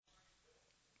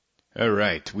All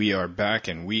right, we are back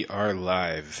and we are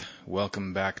live.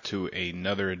 Welcome back to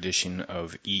another edition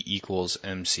of E equals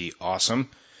MC Awesome.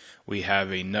 We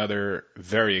have another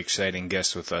very exciting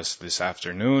guest with us this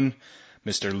afternoon,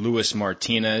 Mr. Luis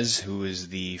Martinez, who is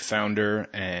the founder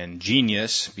and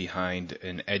genius behind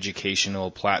an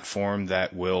educational platform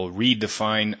that will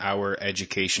redefine our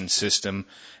education system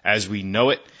as we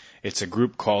know it. It's a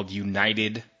group called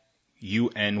United,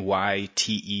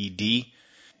 Uyted.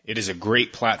 It is a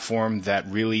great platform that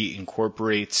really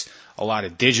incorporates a lot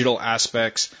of digital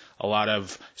aspects, a lot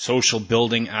of social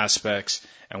building aspects,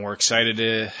 and we're excited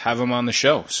to have him on the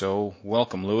show. So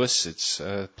welcome, Luis. It's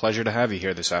a pleasure to have you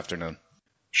here this afternoon.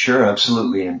 Sure,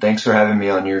 absolutely. And thanks for having me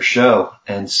on your show.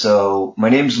 And so my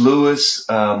name's Luis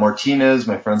Martinez.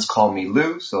 My friends call me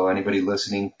Lou. So anybody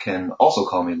listening can also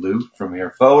call me Lou from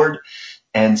here forward.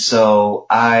 And so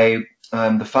I'm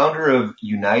the founder of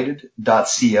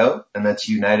United.co, and that's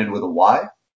United with a Y.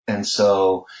 And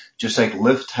so just like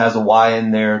Lyft has a Y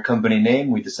in their company name,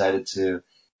 we decided to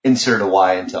insert a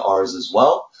Y into ours as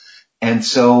well. And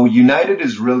so United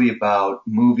is really about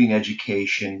moving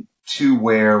education to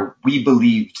where we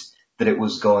believed that it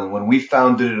was going. When we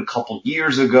founded it a couple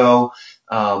years ago,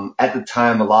 at the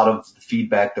time, a lot of the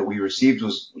feedback that we received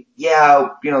was,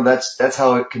 that's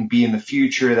how it can be in the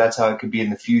future. That's how it could be in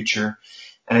the future.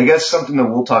 And I guess something that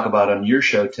we'll talk about on your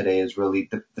show today is really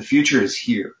the future is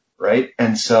here, right?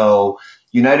 And so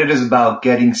United is about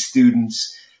getting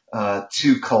students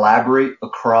to collaborate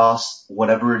across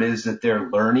whatever it is that they're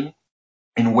learning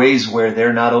in ways where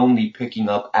they're not only picking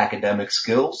up academic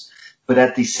skills, but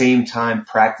at the same time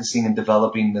practicing and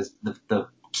developing the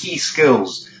key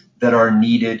skills that are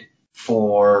needed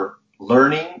for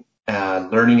learning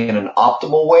in an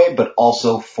optimal way, but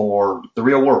also for the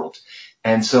real world.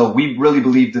 And so we really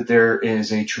believe that there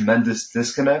is a tremendous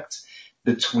disconnect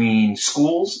between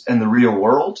schools and the real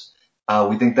world.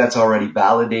 We think that's already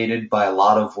validated by a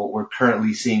lot of what we're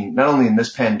currently seeing, not only in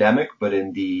this pandemic, but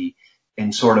in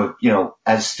sort of,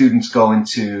 as students go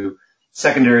into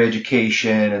secondary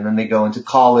education and then they go into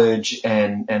college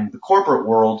and the corporate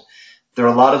world, there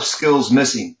are a lot of skills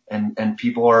missing and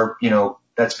people are,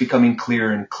 that's becoming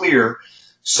clearer and clearer.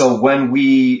 So when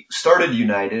we started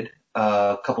United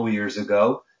a couple of years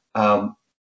ago,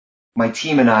 my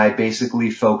team and I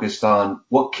basically focused on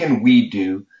what can we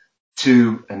do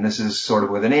to, and this is sort of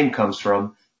where the name comes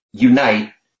from,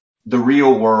 unite the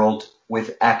real world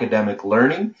with academic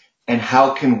learning, and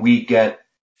how can we get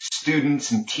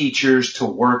students and teachers to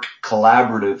work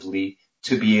collaboratively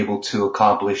to be able to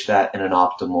accomplish that in an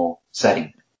optimal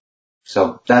setting.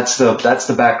 So that's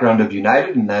the background of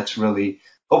United, and that's really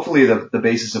hopefully the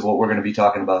basis of what we're going to be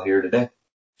talking about here today.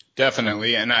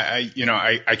 Definitely. And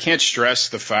I can't stress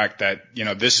the fact that,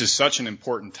 this is such an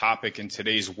important topic in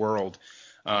today's world.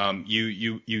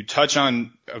 You touch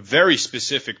on a very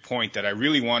specific point that I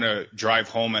really want to drive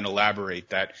home and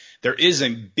elaborate, that there is a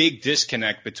big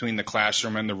disconnect between the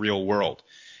classroom and the real world.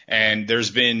 And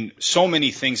there's been so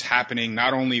many things happening,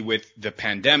 not only with the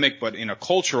pandemic, but in a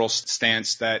cultural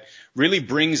stance that really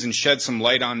brings and sheds some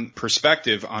light on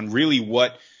perspective on really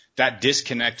what that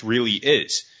disconnect really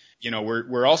is.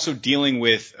 We're also dealing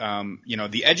with,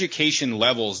 the education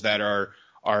levels that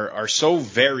are so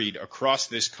varied across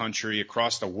this country,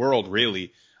 across the world,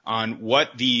 really, on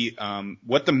what the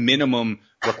minimum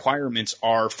requirements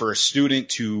are for a student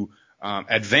to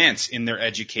advance in their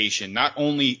education, not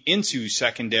only into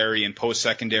secondary and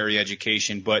post-secondary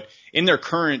education, but in their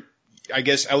current,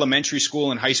 elementary school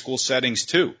and high school settings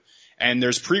too. And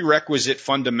there's prerequisite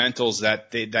fundamentals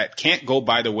that can't go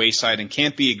by the wayside and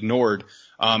can't be ignored.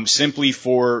 Simply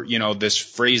for, this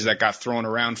phrase that got thrown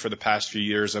around for the past few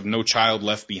years of no child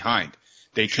left behind.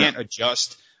 They can't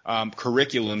adjust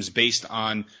curriculums based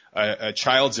on a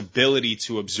child's ability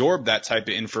to absorb that type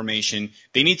of information.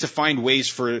 They need to find ways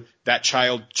for that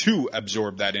child to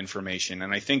absorb that information.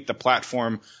 And I think the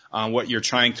platform, what you're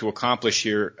trying to accomplish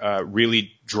here,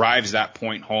 really drives that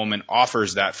point home and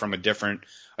offers that from a different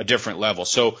level.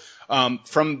 So,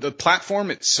 from the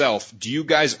platform itself, do you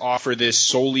guys offer this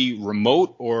solely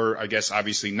remote, or I guess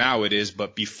obviously now it is,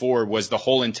 but before, was the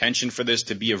whole intention for this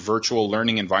to be a virtual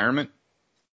learning environment?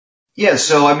 Yeah,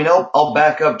 so I'll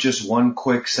back up just one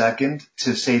quick second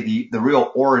to say the real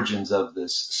origins of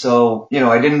this. So,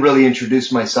 I didn't really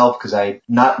introduce myself because I'm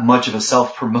not much of a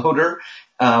self-promoter,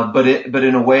 but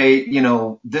in a way,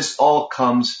 this all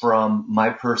comes from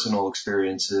my personal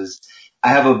experiences. I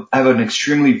have an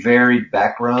extremely varied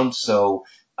background. So,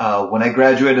 when I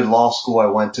graduated law school, I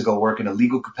went to go work in a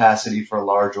legal capacity for a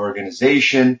large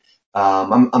organization.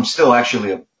 I'm still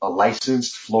actually a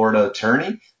licensed Florida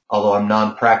attorney, although I'm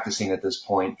non-practicing at this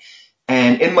point.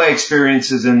 And in my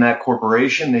experiences in that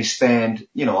corporation, they spanned,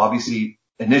 obviously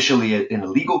initially in a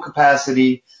legal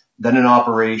capacity, then in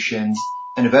operations,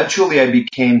 and eventually I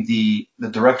became the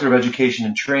director of education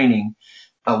and training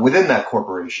within that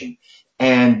corporation.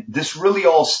 And this really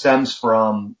all stems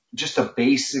from just a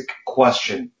basic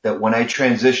question that when I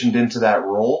transitioned into that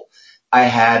role, I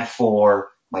had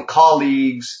for my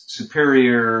colleagues,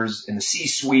 superiors in the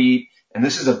C-suite. And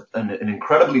this is an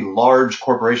incredibly large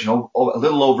corporation, a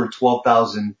little over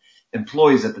 12,000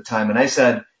 employees at the time. And I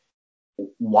said,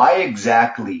 why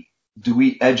exactly do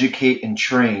we educate and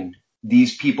train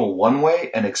these people one way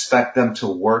and expect them to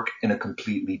work in a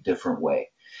completely different way?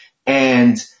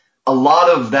 And a lot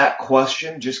of that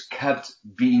question just kept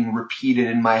being repeated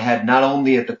in my head, not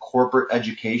only at the corporate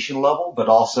education level, but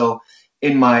also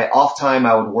in my off time.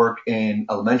 I would work in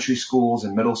elementary schools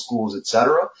and middle schools,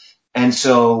 etc. And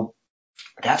so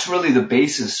that's really the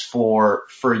basis for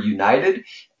United.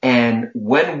 And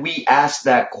when we asked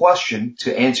that question,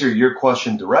 to answer your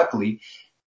question directly,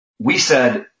 we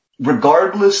said,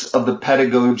 regardless of the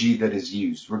pedagogy that is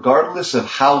used, regardless of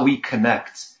how we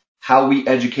connect, how we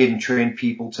educate and train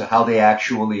people to how they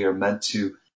actually are meant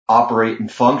to operate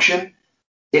and function,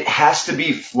 it has to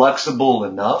be flexible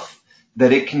enough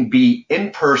that it can be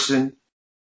in person,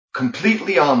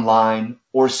 completely online,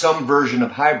 or some version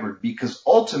of hybrid, because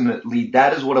ultimately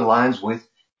that is what aligns with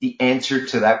the answer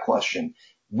to that question.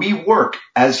 We work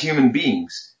as human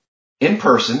beings in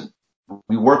person.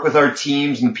 We work with our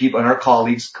teams and the people and our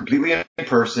colleagues completely in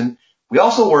person. We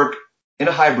also work in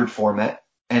a hybrid format,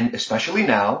 and especially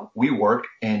now we work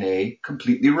in a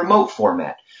completely remote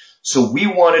format. So we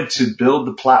wanted to build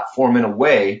the platform in a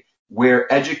way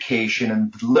where education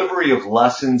and delivery of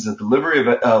lessons, the delivery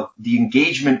of the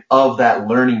engagement of that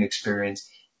learning experience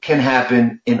can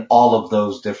happen in all of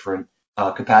those different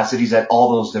capacities at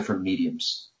all those different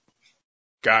mediums.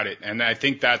 Got it. And I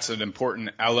think that's an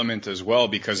important element as well,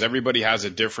 because everybody has a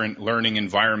different learning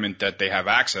environment that they have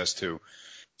access to.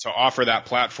 To offer that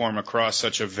platform across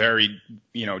such a varied,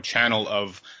 channel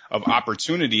of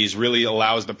opportunities really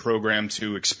allows the program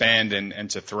to expand and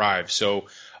to thrive. So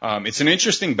it's an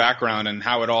interesting background and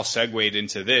how it all segued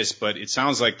into this, but it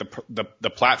sounds like the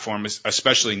platform,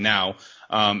 especially now,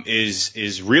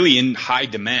 is really in high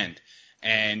demand.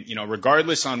 And,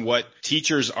 regardless on what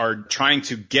teachers are trying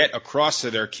to get across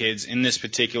to their kids in this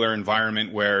particular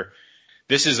environment where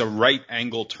this is a right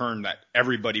angle turn that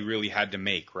everybody really had to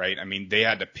make, right? I mean, they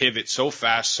had to pivot so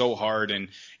fast, so hard. And,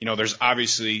 there's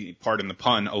obviously, pardon the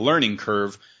pun, a learning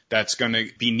curve that's going to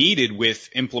be needed with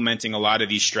implementing a lot of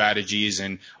these strategies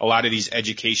and a lot of these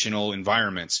educational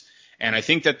environments. And I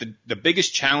think that the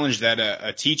biggest challenge that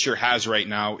a teacher has right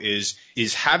now is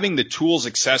having the tools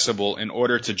accessible in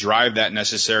order to drive that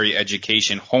necessary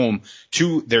education home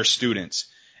to their students.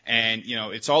 And,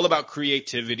 it's all about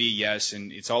creativity, yes,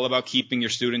 and it's all about keeping your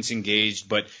students engaged.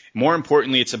 But more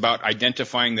importantly, it's about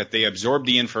identifying that they absorb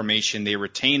the information, they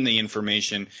retain the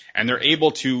information, and they're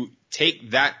able to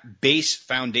take that base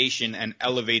foundation and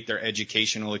elevate their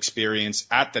educational experience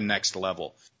at the next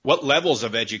level. What levels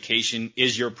of education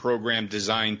is your program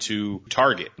designed to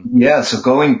target? Yeah, so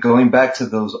going back to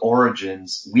those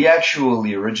origins, we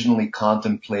actually originally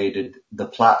contemplated the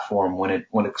platform when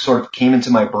it sort of came into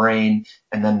my brain,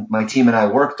 and then my team and I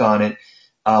worked on it.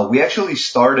 We actually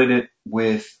started it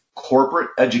with corporate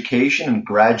education and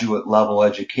graduate level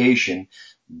education,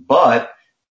 but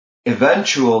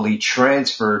eventually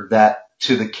transferred that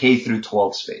to the K through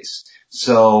 12 space.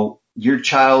 So your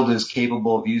child is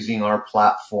capable of using our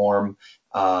platform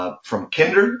from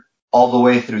kinder all the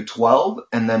way through 12,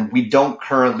 and then we don't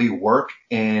currently work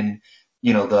in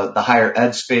the higher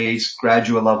ed space,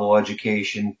 graduate level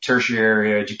education,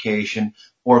 tertiary education,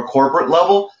 or corporate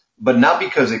level, but not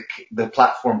because the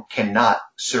platform cannot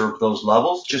serve those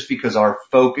levels, just because our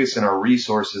focus and our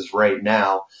resources right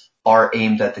now are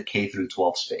aimed at the K through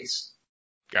 12 space.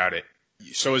 Got it.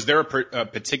 So is there a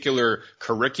particular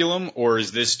curriculum, or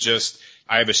is this just,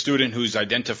 I have a student who's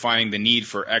identifying the need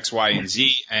for X, Y, and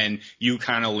Z, and you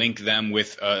kind of link them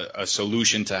with a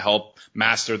solution to help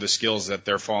master the skills that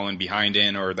they're falling behind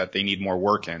in or that they need more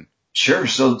work in? Sure.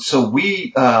 So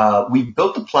we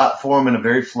built the platform in a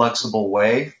very flexible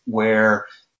way where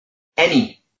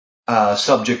any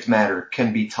subject matter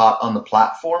can be taught on the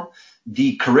platform.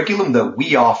 The curriculum that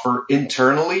we offer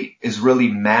internally is really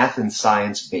math and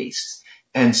science based.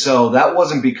 And so that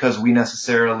wasn't because we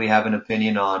necessarily have an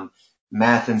opinion on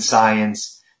math and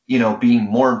science, being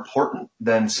more important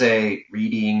than, say,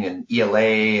 reading and ELA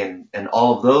and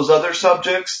all of those other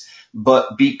subjects,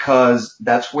 but because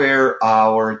that's where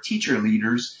our teacher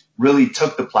leaders really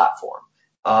took the platform.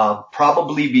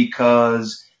 Probably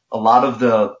because a lot of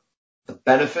the the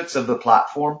benefits of the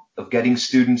platform, of getting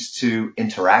students to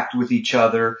interact with each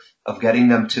other, of getting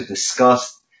them to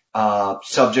discuss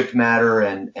subject matter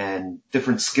and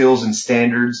different skills and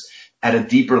standards at a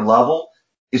deeper level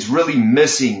is really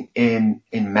missing in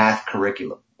math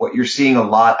curriculum. What you're seeing a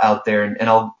lot out there, and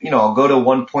I'll go to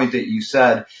one point that you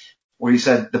said, where you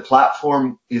said the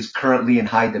platform is currently in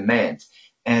high demand.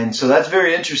 And so that's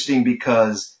very interesting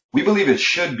because we believe it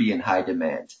should be in high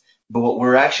demand. But what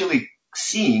we're actually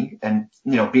seeing, and,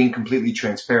 being completely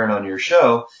transparent on your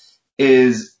show,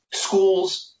 is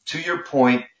schools, to your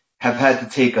point, have had to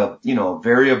take a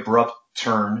very abrupt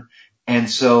turn. And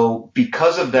so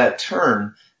because of that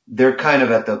turn, they're kind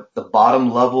of at the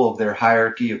bottom level of their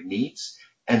hierarchy of needs.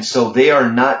 And so they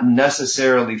are not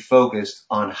necessarily focused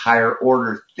on higher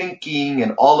order thinking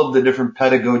and all of the different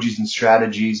pedagogies and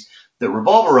strategies that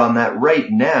revolve around that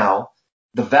right now.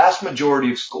 The vast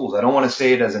majority of schools, I don't want to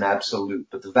say it as an absolute,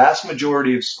 but the vast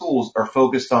majority of schools are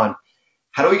focused on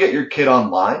how do we get your kid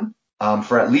online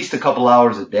for at least a couple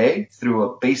hours a day through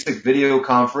a basic video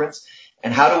conference,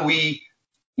 and how do we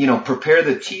prepare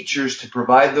the teachers to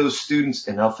provide those students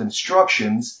enough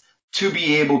instructions to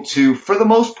be able to, for the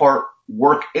most part,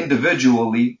 work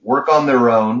individually, work on their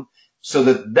own, so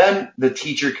that then the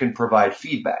teacher can provide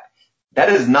feedback. That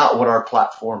is not what our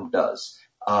platform does.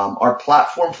 Our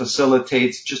platform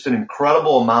facilitates just an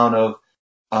incredible amount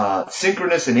of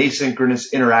synchronous and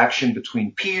asynchronous interaction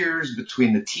between peers,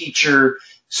 between the teacher,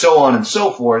 so on and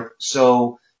so forth.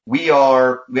 So we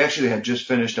actually had just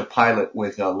finished a pilot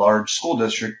with a large school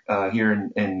district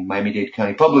here in Miami-Dade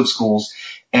County Public Schools,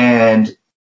 and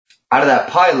out of that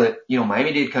pilot,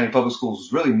 Miami-Dade County Public Schools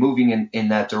is really moving in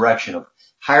that direction of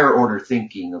higher order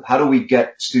thinking, of how do we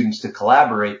get students to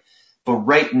collaborate. But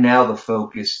right now the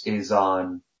focus is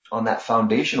on that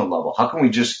foundational level. How can we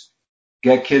just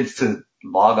get kids to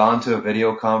log on to a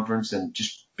video conference and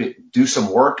just do some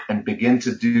work and begin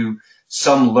to do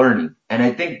some learning? And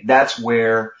I think that's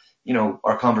where,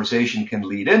 our conversation can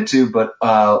lead into, but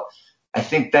I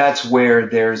think that's where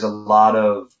there's a lot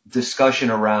of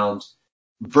discussion around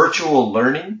virtual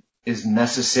learning is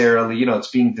necessarily,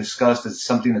 it's being discussed as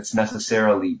something that's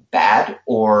necessarily bad,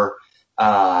 or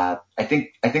I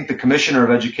think the Commissioner of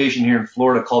Education here in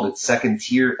Florida called it second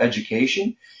tier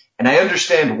education. And I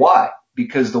understand why,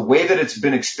 because the way that it's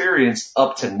been experienced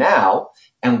up to now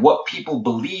and what people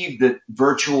believe that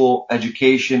virtual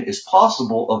education is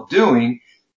possible of doing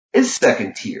is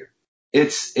second tier.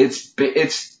 It's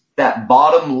that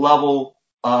bottom level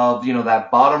of,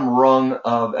 that bottom rung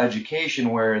of education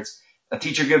where it's a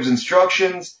teacher gives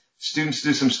instructions, students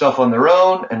do some stuff on their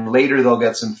own, and later they'll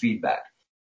get some feedback.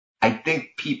 I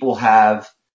think people have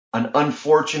an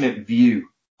unfortunate view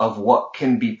of what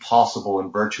can be possible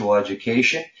in virtual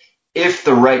education if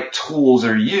the right tools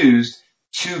are used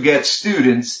to get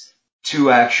students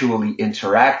to actually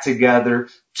interact together,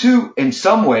 to, in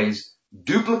some ways,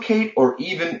 duplicate or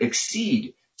even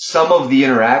exceed some of the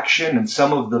interaction and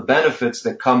some of the benefits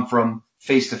that come from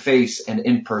face-to-face and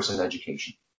in-person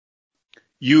education.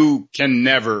 You can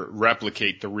never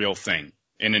replicate the real thing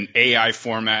in an AI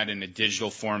format, in a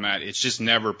digital format. It's just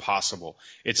never possible.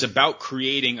 It's about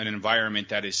creating an environment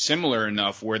that is similar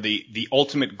enough where the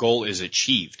ultimate goal is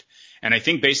achieved. And I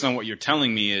think based on what you're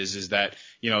telling me is that,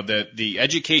 the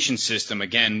education system,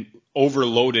 again,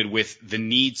 overloaded with the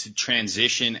need to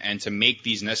transition and to make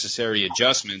these necessary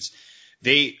adjustments,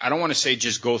 I don't want to say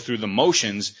just go through the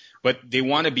motions, but they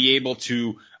want to be able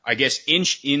to, I guess,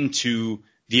 inch into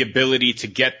the ability to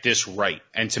get this right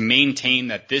and to maintain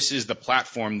that this is the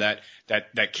platform that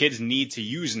kids need to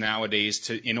use nowadays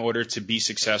in order to be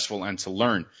successful and to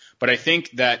learn. But I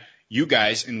think that you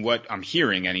guys, in what I'm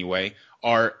hearing anyway,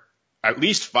 are at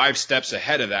least 5 steps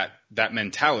ahead of that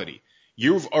mentality.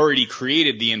 You've already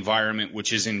created the environment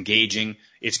which is engaging,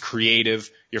 it's creative,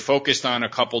 you're focused on a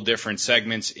couple different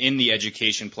segments in the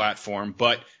education platform,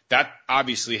 but that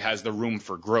obviously has the room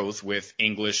for growth with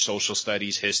English, social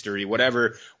studies, history,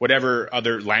 whatever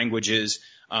other languages,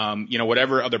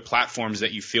 whatever other platforms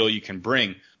that you feel you can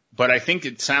bring. But I think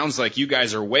it sounds like you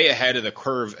guys are way ahead of the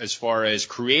curve as far as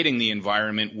creating the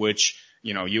environment which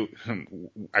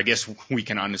I guess we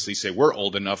can honestly say we're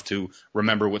old enough to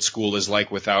remember what school is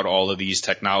like without all of these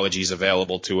technologies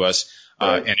available to us.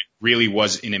 And it really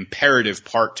was an imperative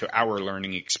part to our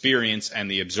learning experience and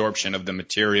the absorption of the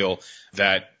material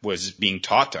that was being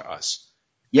taught to us.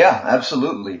 Yeah,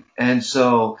 absolutely. And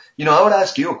so, I would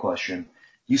ask you a question.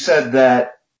 You said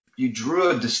that you drew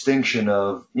a distinction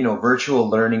of, virtual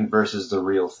learning versus the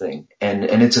real thing. And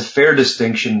it's a fair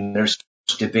distinction. There's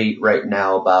debate right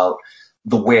now about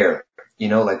the where,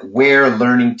 where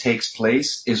learning takes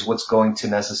place is what's going to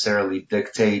necessarily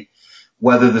dictate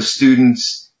whether the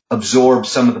students absorb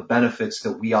some of the benefits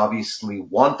that we obviously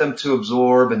want them to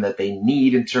absorb and that they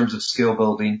need in terms of skill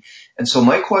building. And so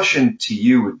my question to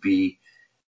you would be,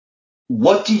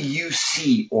 what do you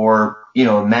see or,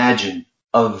 imagine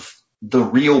of the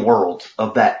real world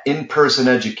of that in-person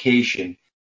education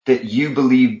that you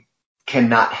believe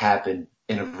cannot happen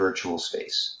in a virtual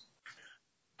space?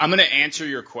 I'm going to answer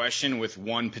your question with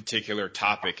one particular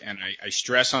topic, and I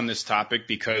stress on this topic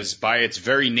because by its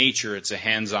very nature, it's a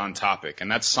hands-on topic, and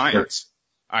that's science.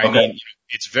 Sure. I mean,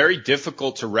 it's very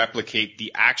difficult to replicate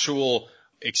the actual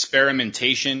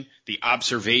experimentation, the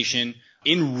observation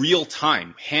in real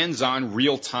time, hands-on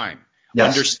real time,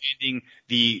 yes. Understanding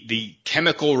the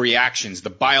chemical reactions, the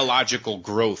biological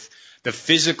growth, the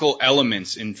physical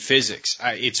elements in physics.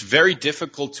 It's very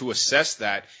difficult to assess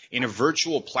that in a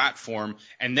virtual platform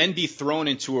and then be thrown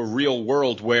into a real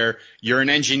world where you're an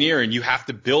engineer and you have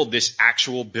to build this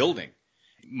actual building.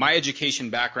 My education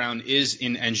background is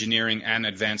in engineering and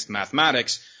advanced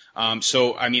mathematics.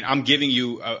 So, I mean, I'm giving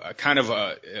you a kind of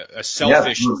a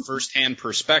selfish firsthand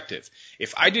perspective.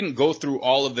 If I didn't go through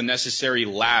all of the necessary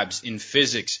labs in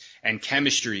physics and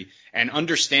chemistry and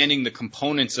understanding the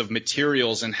components of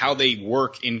materials and how they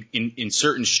work in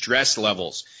certain stress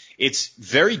levels, it's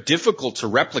very difficult to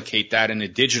replicate that in a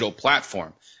digital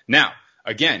platform. Now,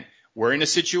 again, we're in a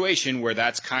situation where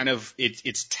that's kind of,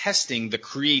 it's testing the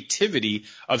creativity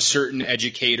of certain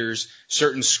educators,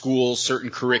 certain schools,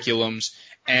 certain curriculums.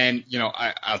 And,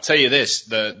 I'll tell you this,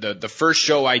 the first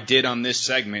show I did on this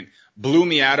segment blew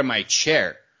me out of my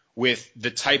chair with the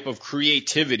type of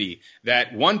creativity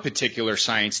that one particular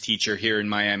science teacher here in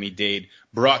Miami-Dade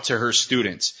brought to her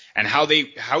students and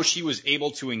how she was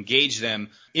able to engage them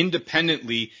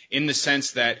independently in the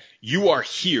sense that you are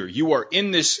here, you are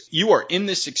in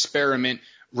this experiment,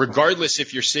 regardless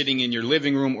if you're sitting in your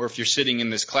living room or if you're sitting in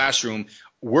this classroom.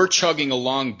 We're chugging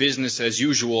along business as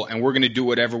usual, and we're going to do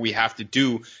whatever we have to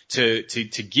do to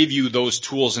give you those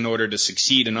tools in order to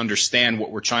succeed and understand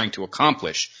what we're trying to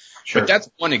accomplish. Sure. But that's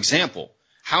one example.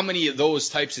 How many of those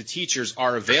types of teachers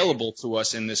are available to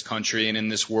us in this country and in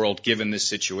this world given this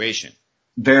situation?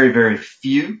 Very, very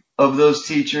few of those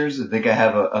teachers. I think I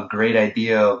have a great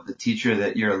idea of the teacher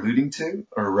that you're alluding to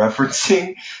or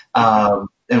referencing.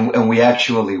 And we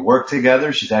actually work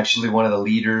together. She's actually one of the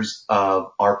leaders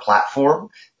of our platform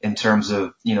in terms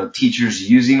of, teachers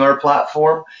using our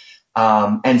platform.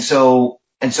 And so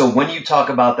when you talk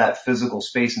about that physical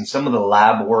space and some of the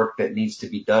lab work that needs to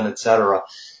be done, et cetera,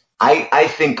 I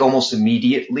think almost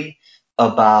immediately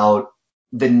about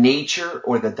the nature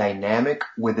or the dynamic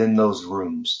within those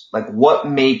rooms. Like what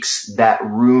makes that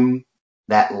room,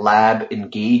 that lab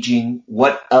engaging?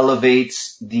 What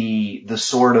elevates the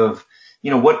sort of,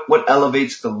 what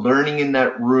elevates the learning in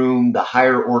that room, the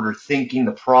higher order thinking,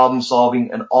 the problem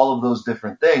solving, and all of those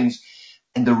different things.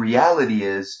 And the reality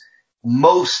is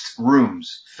most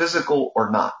rooms, physical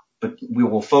or not, but we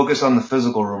will focus on the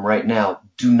physical room right now,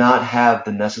 do not have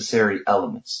the necessary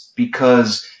elements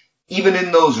because even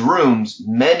in those rooms,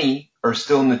 many are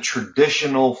still in the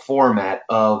traditional format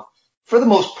of, for the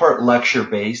most part,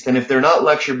 lecture-based. And if they're not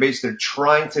lecture-based, they're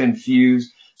trying to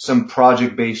infuse some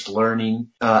project-based learning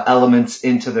elements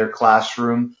into their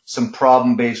classroom, some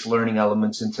problem-based learning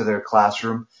elements into their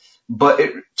classroom. But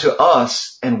to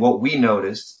us, and what we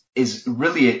noticed, is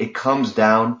really it comes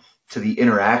down to the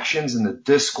interactions and the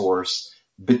discourse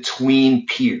between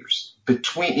peers.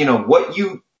 What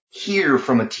you hear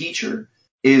from a teacher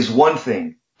is one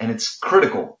thing, and it's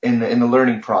critical in the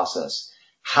learning process.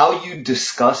 How you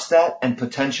discuss that and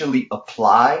potentially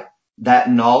apply that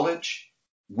knowledge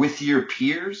with your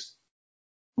peers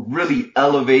really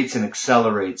elevates and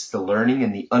accelerates the learning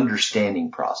and the understanding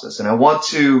process. And I want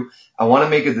to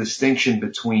make a distinction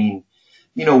between,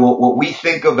 what we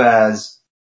think of as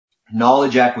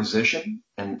knowledge acquisition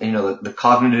and the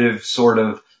cognitive sort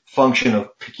of function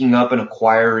of picking up and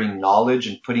acquiring knowledge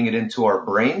and putting it into our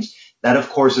brains. That, of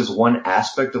course, is one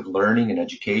aspect of learning and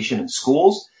education in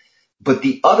schools. But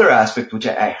the other aspect, which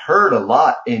I heard a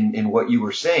lot in what you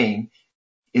were saying,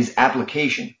 is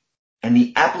application. And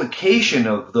the application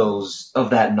of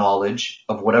that knowledge,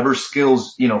 of whatever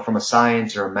skills, from a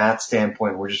science or a math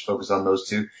standpoint, we're just focused on those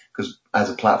two because as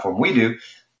a platform we do.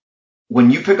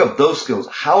 When you pick up those skills,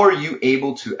 how are you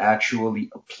able to actually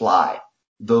apply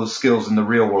those skills in the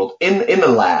real world, in a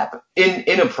lab,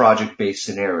 in a project-based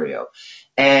scenario?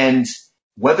 And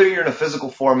whether you're in a physical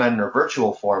format or a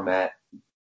virtual format,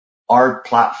 our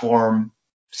platform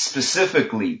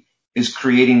specifically is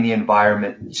creating the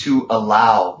environment to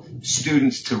allow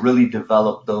students to really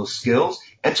develop those skills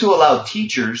and to allow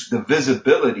teachers the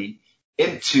visibility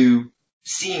into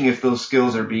seeing if those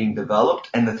skills are being developed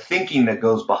and the thinking that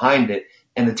goes behind it.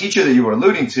 And the teacher that you were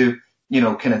alluding to,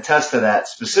 can attest to that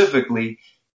specifically.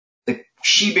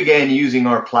 She began using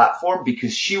our platform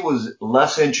because she was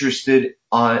less interested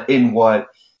in what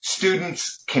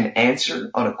students can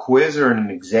answer on a quiz or in an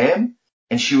exam.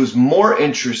 And she was more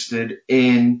interested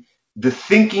in the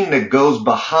thinking that goes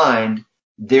behind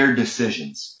their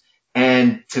decisions.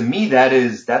 And to me,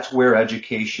 that's where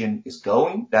education is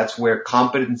going. That's where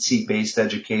competency-based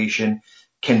education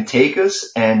can take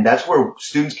us. And that's where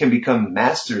students can become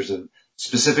masters of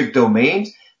specific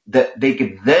domains that they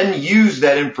could then use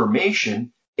that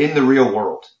information in the real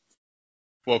world.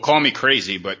 Well, call me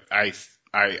crazy, but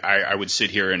I would sit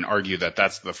here and argue that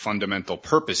that's the fundamental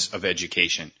purpose of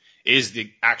education, is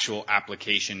the actual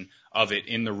application of it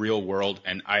in the real world.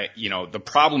 And the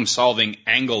problem solving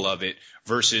angle of it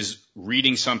versus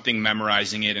reading something,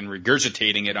 memorizing it, and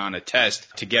regurgitating it on a test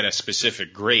to get a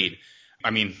specific grade. I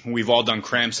mean, we've all done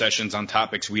cram sessions on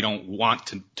topics we don't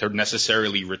want to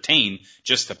necessarily retain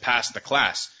just to pass the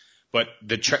class. But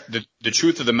the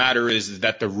truth of the matter is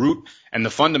that the root and the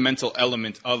fundamental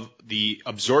element of the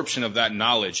absorption of that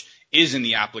knowledge is in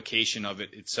the application of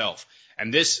it itself.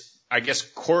 And this, I guess,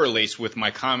 correlates with my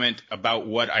comment about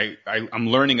what I'm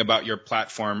learning about your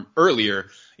platform earlier,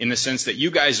 in the sense that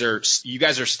you guys are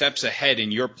steps ahead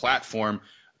in your platform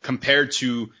compared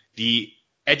to the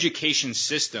education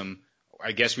system.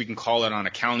 I guess we can call it on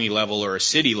a county level or a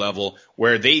city level,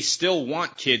 where they still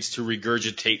want kids to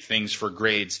regurgitate things for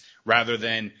grades rather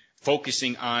than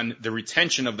focusing on the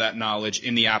retention of that knowledge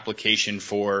in the application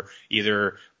for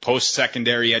either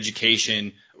post-secondary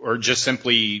education or just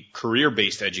simply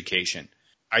career-based education.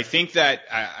 I think that,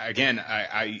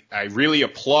 I really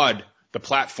applaud the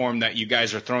platform that you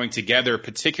guys are throwing together,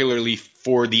 particularly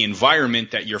for the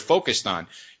environment that you're focused on.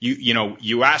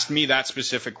 You asked me that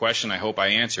specific question. I hope I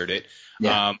answered it.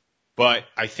 Yeah. But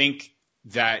I think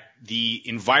that the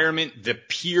environment, the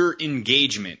peer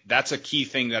engagement, that's a key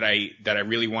thing that I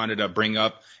really wanted to bring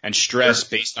up and stress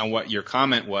based on what your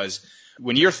comment was.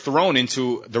 When you're thrown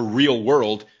into the real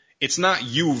world, it's not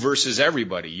you versus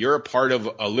everybody. You're a part of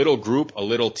a little group, a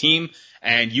little team,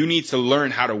 and you need to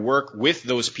learn how to work with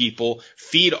those people,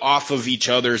 feed off of each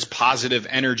other's positive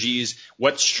energies,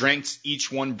 what strengths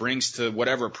each one brings to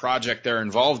whatever project they're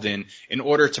involved in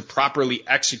order to properly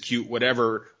execute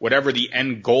whatever the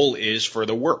end goal is for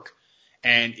the work.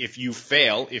 And if you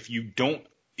fail, if you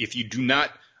do not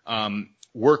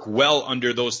work well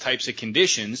under those types of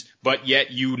conditions, but yet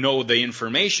you know the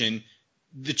information,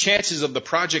 the chances of the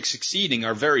project succeeding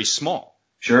are very small.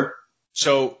 Sure.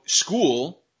 So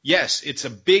school, yes, it's a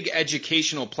big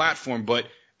educational platform, but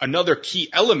another key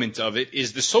element of it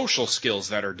is the social skills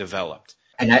that are developed.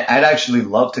 And I'd actually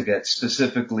love to get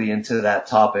specifically into that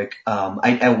topic.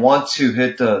 I want to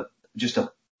hit just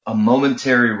a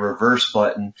momentary reverse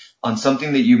button on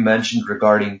something that you mentioned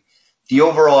regarding the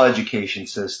overall education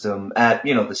system at,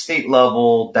 the state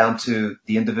level down to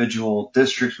the individual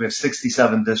districts. We have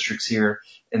 67 districts here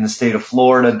in the state of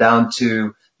Florida, down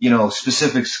to,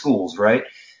 specific schools, right?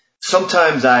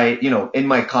 Sometimes in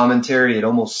my commentary, it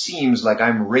almost seems like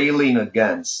I'm railing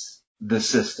against the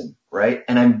system, right?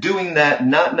 And I'm doing that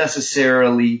not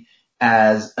necessarily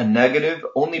as a negative,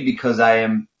 only because I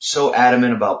am so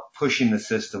adamant about pushing the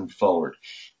system forward.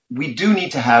 We do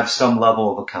need to have some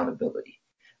level of accountability.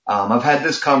 I've had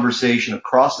this conversation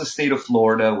across the state of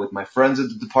Florida with my friends at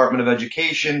the Department of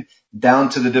Education, down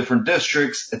to the different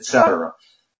districts, etc.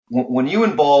 When you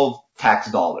involve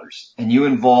tax dollars and you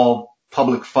involve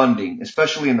public funding,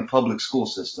 especially in the public school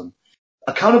system,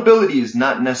 accountability is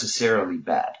not necessarily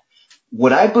bad.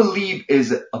 What I believe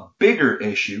is a bigger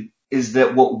issue is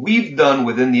that what we've done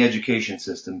within the education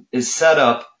system is set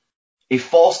up a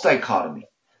false dichotomy,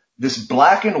 this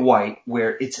black and white,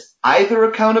 where it's either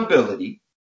accountability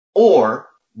or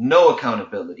no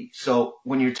accountability. So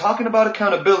when you're talking about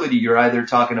accountability, you're either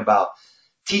talking about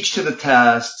teach to the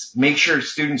test, make sure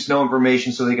students know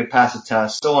information so they can pass a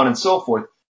test, so on and so forth.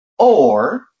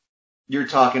 Or you're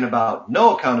talking about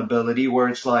no accountability, where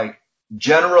it's like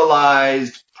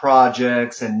generalized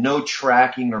projects and no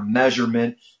tracking or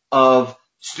measurement of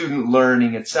student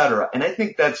learning, etc. And I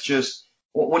think that's just,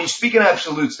 when you speak in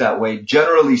absolutes that way,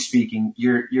 generally speaking,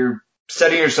 you're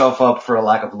setting yourself up for a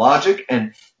lack of logic,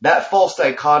 and that false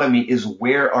dichotomy is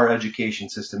where our education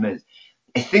system is.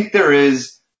 I think there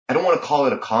is, I don't want to call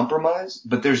it a compromise,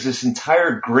 but there's this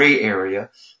entire gray area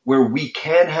where we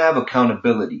can have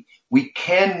accountability. We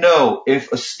can know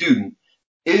if a student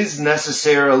is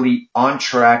necessarily on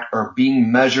track or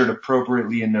being measured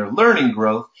appropriately in their learning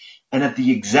growth, and at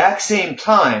the exact same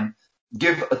time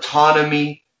give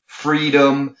autonomy,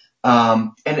 freedom,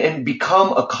 and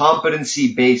become a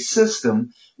competency-based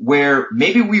system where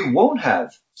maybe we won't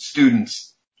have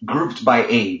students grouped by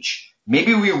age.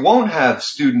 Maybe we won't have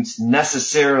students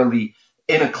necessarily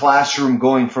in a classroom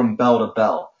going from bell to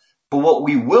bell. But what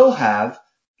we will have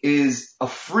is a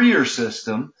freer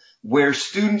system where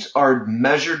students are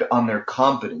measured on their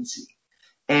competency.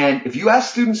 And if you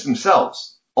ask students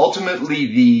themselves, ultimately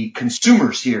the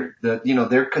consumers here,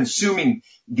 they're consuming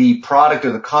the product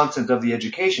or the content of the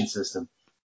education system,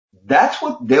 that's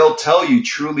what they'll tell you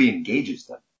truly engages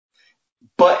them.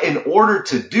 But in order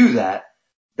to do that,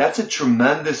 that's a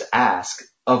tremendous ask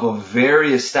of a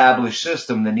very established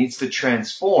system that needs to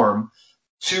transform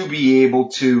to be able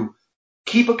to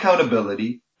keep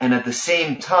accountability and at the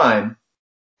same time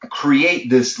create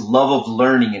this love of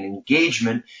learning and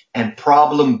engagement and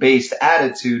problem-based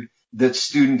attitude that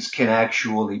students can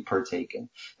actually partake in.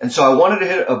 And so I wanted to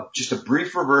hit just a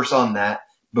brief reverse on that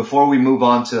before we move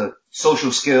on to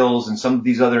social skills and some of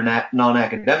these other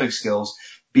non-academic skills,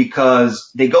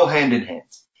 because they go hand in hand.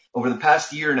 Over the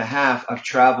past year and a half, I've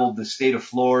traveled the state of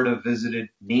Florida, visited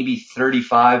maybe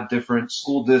 35 different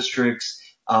school districts,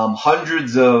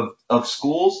 hundreds of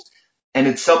schools. And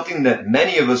it's something that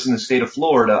many of us in the state of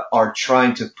Florida are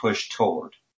trying to push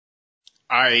toward.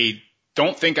 I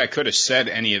don't think I could have said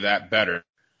any of that better.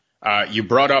 You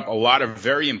brought up a lot of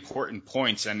very important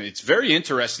points, and it's very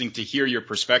interesting to hear your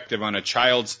perspective on a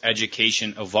child's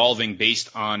education evolving based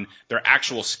on their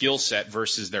actual skill set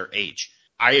versus their age.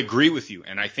 I agree with you,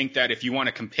 and I think that if you want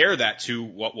to compare that to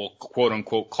what we'll quote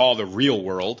unquote call the real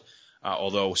world,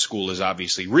 although school is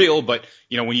obviously real, but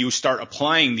when you start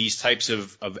applying these types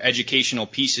of educational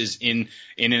pieces in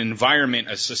an environment,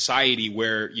 a society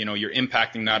where you're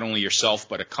impacting not only yourself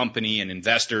but a company and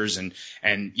investors and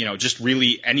just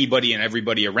really anybody and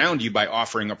everybody around you by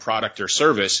offering a product or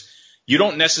service, you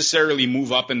don't necessarily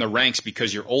move up in the ranks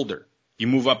because you're older. You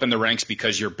move up in the ranks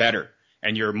because you're better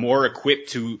and you're more equipped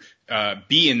to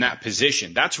be in that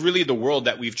position. That's really the world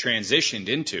that we've transitioned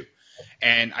into.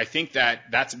 And I think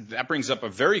that brings up a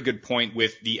very good point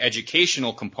with the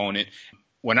educational component.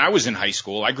 When I was in high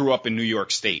school, I grew up in New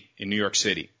York State, in New York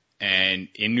City. And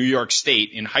in New York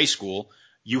State, in high school,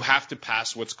 you have to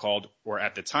pass what's called, or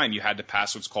at the time, you had to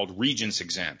pass what's called Regents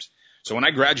exams. So when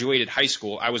I graduated high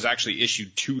school, I was actually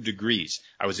issued 2 degrees.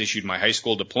 I was issued my high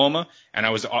school diploma, and I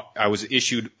was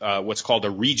issued what's called a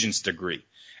Regents degree.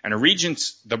 And a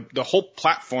Regents, the whole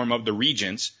platform of the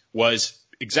Regents was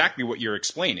exactly what you're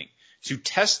explaining, to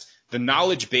test the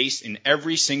knowledge base in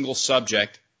every single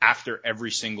subject after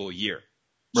every single year.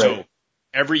 Right. So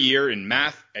every year in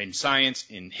math, in science,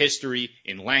 in history,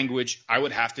 in language, I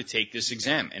would have to take this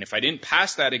exam. And if I didn't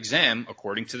pass that exam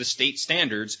according to the state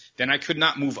standards, then I could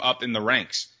not move up in the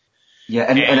ranks. Yeah,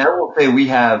 and I will say we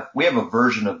have a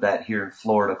version of that here in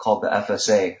Florida called the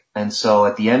FSA. And so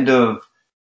at the end of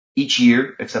each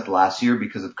year, except last year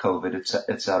because of COVID,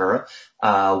 et cetera,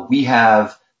 we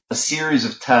have a series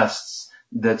of tests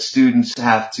that students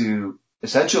have to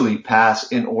essentially pass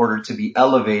in order to be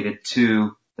elevated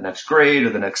to the next grade or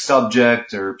the next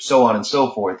subject or so on and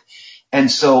so forth. And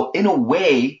so in a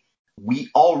way, we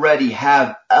already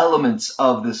have elements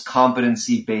of this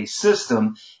competency-based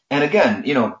system. And again,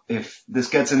 if this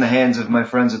gets in the hands of my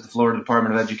friends at the Florida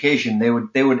Department of Education,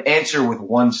 they would answer with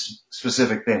one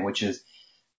specific thing, which is,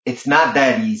 it's not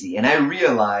that easy. And I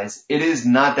realize it is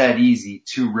not that easy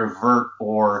to revert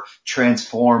or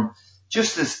transform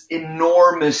just this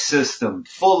enormous system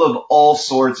full of all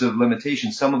sorts of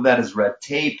limitations. Some of that is red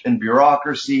tape and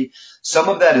bureaucracy. Some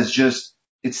of that is just,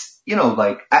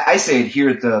 like I say it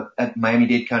here at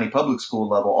Miami-Dade County Public School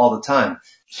level all the time.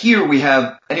 Here we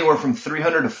have anywhere from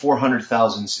 300 to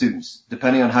 400,000 students,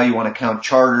 depending on how you want to count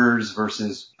charters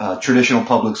versus traditional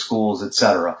public schools, et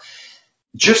cetera.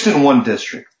 Just in one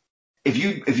district. If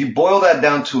you boil that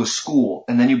down to a school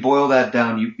and then you boil that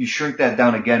down, you shrink that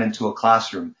down again into a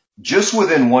classroom, just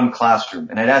within one classroom,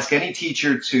 and I'd ask any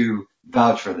teacher to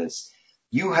vouch for this,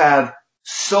 you have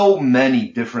so many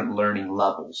different learning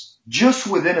levels just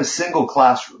within a single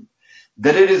classroom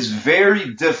that it is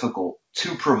very difficult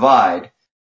to provide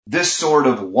this sort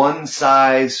of one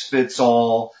size fits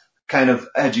all kind of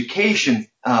education,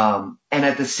 and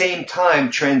at the same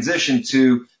time transition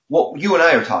to what you and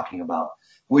I are talking about,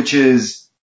 which is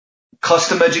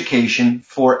custom education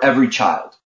for every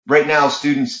child. Right now,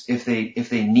 students, if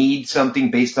they need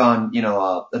something based on,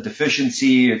 a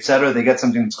deficiency, et cetera, they get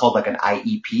something that's called like an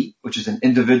IEP, which is an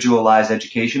individualized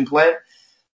education plan.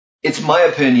 It's my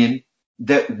opinion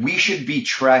that we should be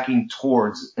tracking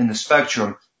towards in the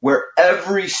spectrum where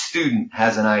every student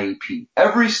has an IEP.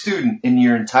 Every student in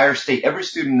your entire state, every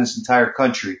student in this entire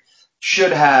country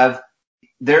should have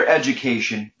their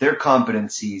education, their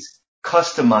competencies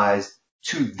customized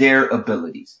to their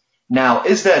abilities. Now,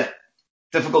 is that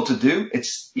difficult to do?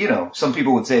 It's, some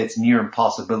people would say it's near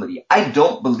impossibility. I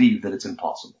don't believe that it's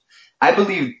impossible. I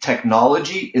believe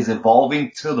technology is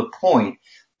evolving to the point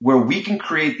where we can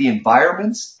create the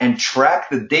environments and track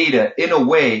the data in a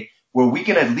way where we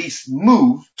can at least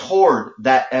move toward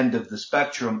that end of the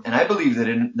spectrum. And I believe that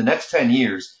in the next 10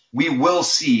 years, we will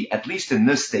see, at least in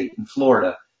this state, in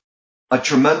Florida, a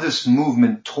tremendous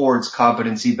movement towards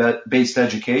competency-based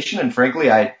education. And frankly,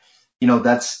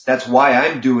 that's why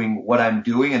I'm doing what I'm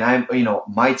doing. And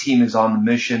my team is on the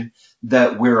mission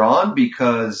that we're on,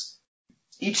 because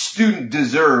each student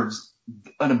deserves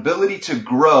an ability to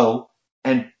grow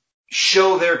and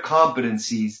show their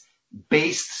competencies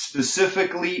based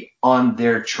specifically on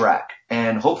their track.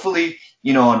 And hopefully,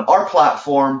 on our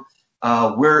platform,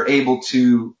 we're able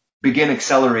to begin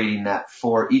accelerating that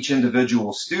for each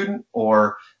individual student.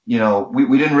 Or, we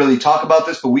didn't really talk about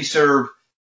this, but we serve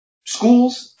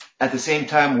schools. At the same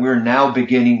time, we're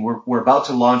about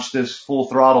to launch this full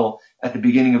throttle at the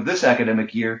beginning of this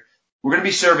academic year. We're going to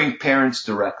be serving parents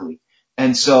directly.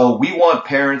 And so we want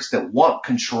parents that want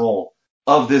control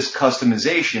of this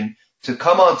customization to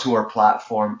come onto our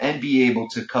platform and be able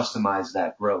to customize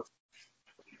that growth.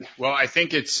 Well, I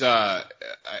think it's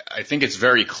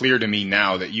very clear to me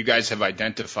now that you guys have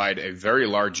identified a very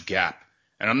large gap.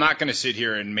 And I'm not going to sit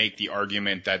here and make the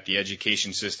argument that the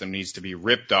education system needs to be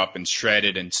ripped up and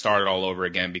shredded and started all over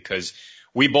again, because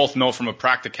we both know from a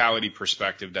practicality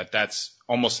perspective that that's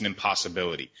almost an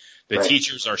impossibility. The Right.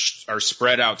 Teachers are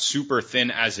spread out super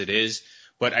thin as it is.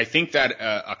 But I think that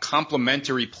a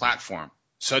complementary platform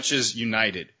such as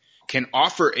United can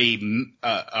offer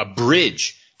a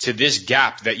bridge to this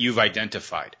gap that you've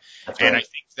identified. That's And right. I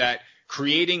think that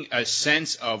creating a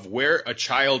sense of where a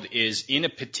child is in a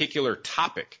particular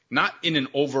topic, not in an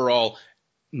overall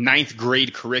ninth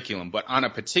grade curriculum, but on a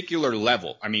particular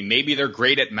level. I mean, maybe they're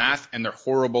great at math and they're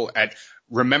horrible at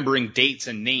remembering dates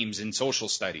and names in social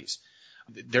studies.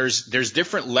 There's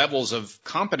different levels of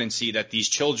competency that these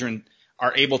children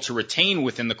are able to retain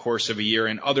within the course of a year,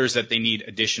 and others that they need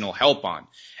additional help on.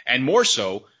 And more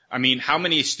so, I mean, how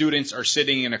many students are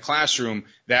sitting in a classroom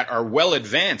that are well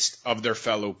advanced of their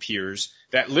fellow peers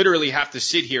that literally have to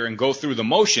sit here and go through the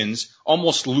motions,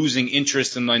 almost losing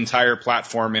interest in the entire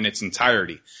platform in its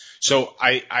entirety. So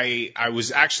I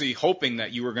was actually hoping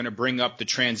that you were going to bring up the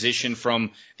transition from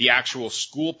the actual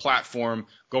school platform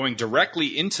going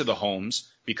directly into the homes,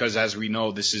 because as we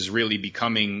know, this is really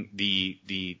becoming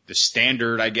the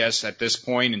standard, I guess, at this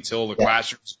point, until the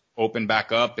classrooms open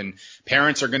back up, and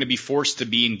parents are going to be forced to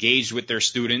be engaged with their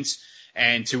students,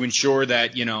 and to ensure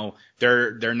that,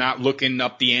 they're not looking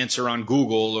up the answer on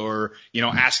Google, or,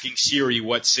 asking Siri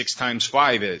what 6 times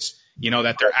 5 is.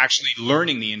 That they're actually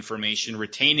learning the information,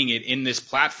 retaining it in this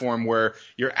platform where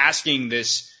you're asking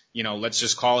this, let's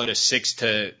just call it a 6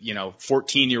 to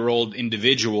 14-year-old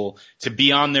individual to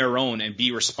be on their own and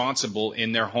be responsible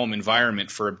in their home environment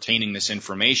for obtaining this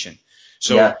information.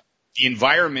 So the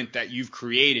environment that you've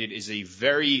created is a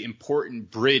very important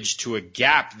bridge to a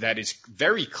gap that is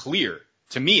very clear,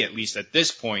 to me at least at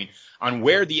this point, on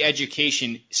where the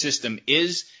education system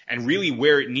is and really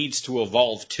where it needs to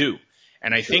evolve to.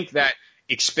 And I think that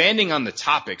expanding on the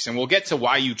topics, and we'll get to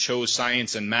why you chose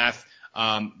science and math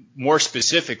more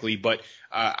specifically, but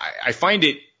I find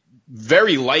it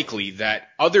very likely that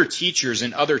other teachers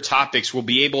and other topics will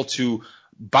be able to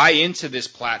buy into this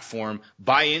platform,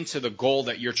 buy into the goal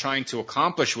that you're trying to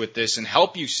accomplish with this, and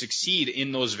help you succeed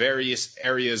in those various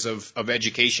areas of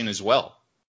education as well.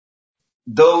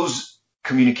 Those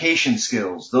communication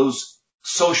skills, those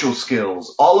social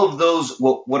skills, all of those,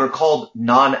 what are called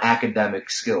non-academic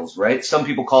skills, right? Some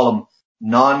people call them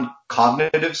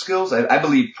non-cognitive skills. I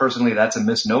believe personally that's a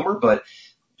misnomer, but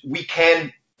we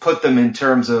can put them in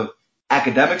terms of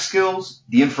academic skills,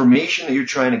 the information that you're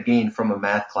trying to gain from a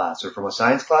math class or from a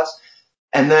science class.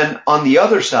 And then on the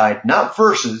other side, not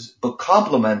versus, but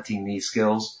complementing these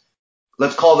skills,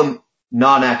 let's call them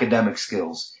non-academic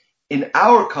skills. In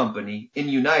our company, in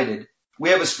United, we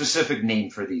have a specific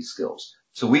name for these skills.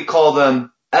 So we call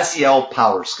them SEL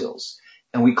Power Skills.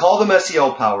 And we call them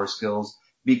SEL Power Skills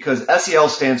because SEL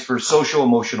stands for Social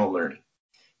Emotional Learning.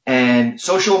 And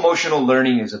social emotional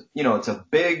learning is it's a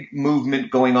big movement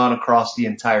going on across the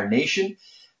entire nation,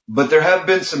 but there have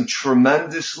been some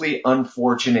tremendously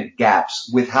unfortunate gaps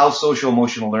with how social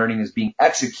emotional learning is being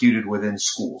executed within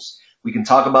schools. We can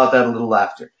talk about that a little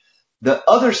after. The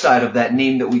other side of that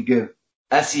name that we give,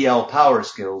 SEL Power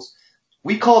Skills,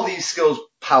 we call these skills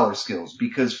power skills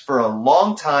because for a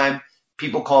long time,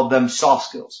 people called them soft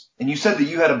skills. And you said that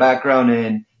you had a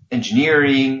background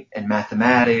engineering and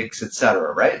mathematics,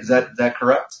 etc., right? Is that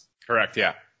correct? Correct.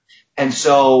 Yeah. And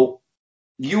so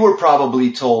you were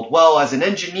probably told, well, as an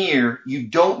engineer, you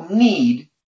don't need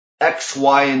X,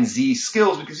 Y, and Z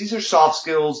skills because these are soft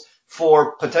skills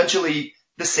for potentially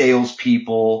the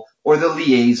salespeople or the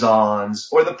liaisons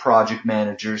or the project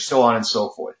managers, so on and so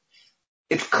forth.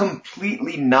 It's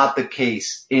completely not the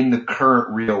case in the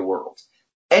current real world.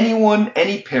 Anyone,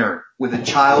 any parent with a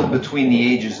child between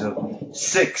the ages of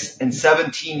 6 and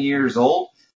 17 years old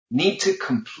need to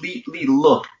completely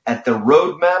look at the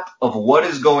roadmap of what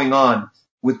is going on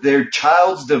with their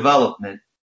child's development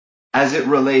as it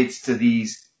relates to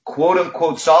these quote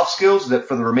unquote soft skills that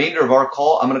for the remainder of our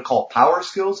call, I'm going to call power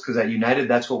skills because at United,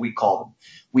 that's what we call them.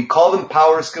 We call them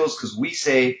power skills because we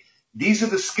say these are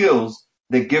the skills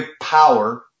that give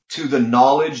power to the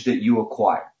knowledge that you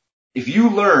acquire. If you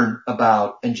learn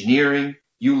about engineering,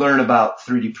 you learn about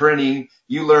 3D printing,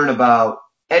 you learn about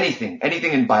anything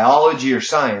in biology or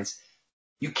science,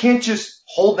 you can't just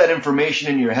hold that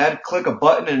information in your head, click a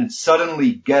button, and it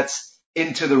suddenly gets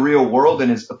into the real world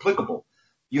and is applicable.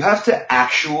 You have to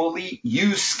actually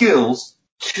use skills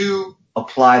to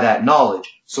apply that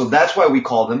knowledge. So that's why we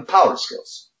call them power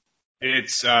skills.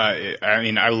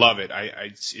 I love it.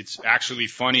 It's actually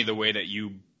funny the way that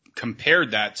you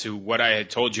compared that to what I had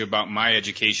told you about my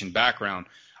education background.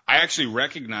 I actually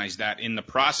recognized that in the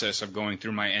process of going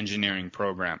through my engineering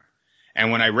program.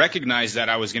 And when I recognized that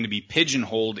I was going to be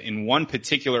pigeonholed in one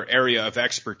particular area of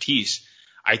expertise,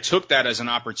 I took that as an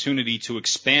opportunity to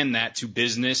expand that to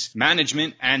business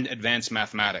management and advanced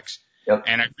mathematics. Yep.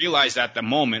 And I realized at the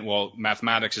moment, well,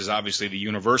 mathematics is obviously the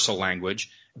universal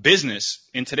language. Business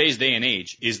in today's day and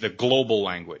age is the global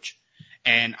language.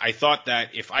 And I thought that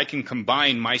if I can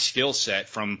combine my skill set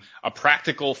from a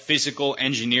practical, physical,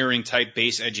 engineering type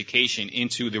based education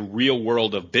into the real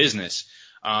world of business,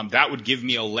 that would give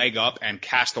me a leg up and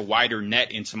cast a wider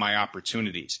net into my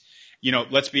opportunities. You know,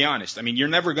 let's be honest. I mean, you're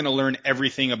never going to learn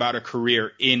everything about a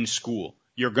career in school.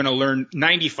 You're going to learn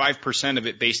 95% of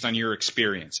it based on your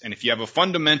experience. And if you have a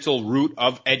fundamental root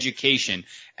of education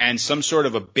and some sort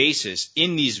of a basis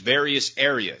in these various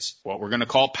areas, what we're going to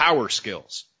call power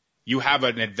skills, you have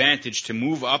an advantage to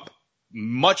move up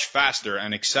much faster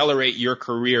and accelerate your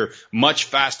career much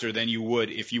faster than you would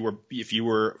if you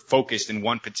were focused in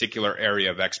one particular area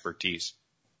of expertise.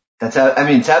 It's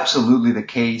absolutely the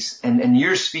case. And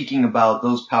you're speaking about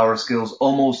those power skills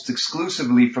almost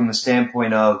exclusively from the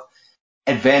standpoint of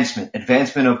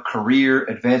advancement of career,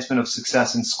 advancement of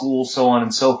success in school, so on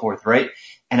and so forth, right?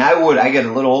 And I get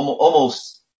a little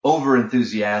almost over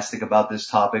enthusiastic about this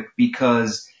topic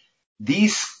because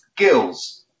these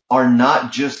skills are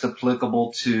not just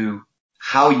applicable to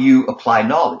how you apply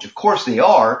knowledge. Of course they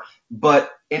are,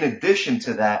 but in addition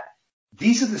to that,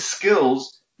 these are the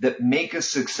skills that make us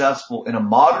successful in a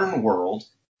modern world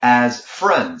as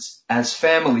friends, as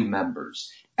family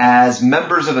members, as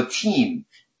members of a team,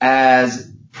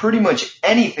 as pretty much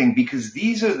anything, because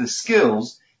these are the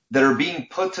skills that are being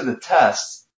put to the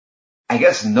test. I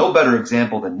guess no better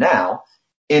example than now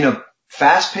in a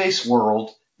fast-paced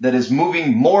world that is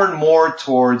moving more and more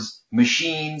towards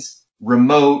machines,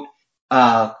 remote,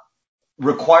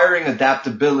 requiring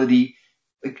adaptability.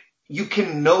 You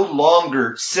can no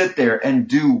longer sit there and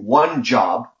do one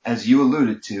job, as you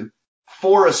alluded to,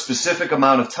 for a specific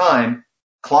amount of time,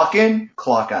 clock in,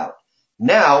 clock out.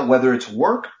 Now, whether it's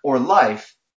work or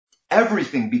life,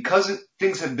 everything, because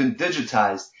things have been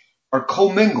digitized, are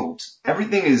commingled.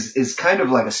 Everything is kind of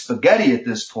like a spaghetti at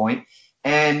this point.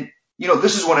 And,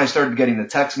 this is when I started getting the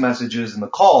text messages and the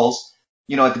calls.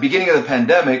 At the beginning of the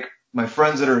pandemic, my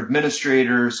friends that are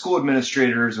administrators, school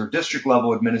administrators, or district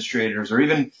level administrators, or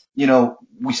even,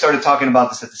 we started talking about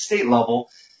this at the state level.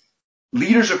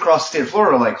 Leaders across the state of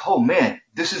Florida are like, oh man,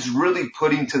 this is really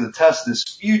putting to the test this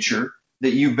future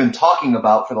that you've been talking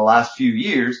about for the last few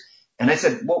years. And I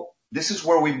said, well, this is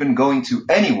where we've been going to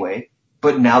anyway,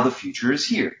 but now the future is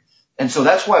here. And so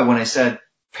that's why when I said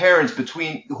parents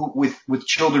with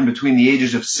children between the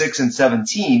ages of 6 and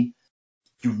 17,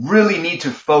 you really need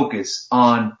to focus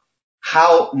on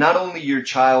how not only your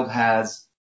child has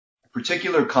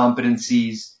particular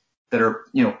competencies that are,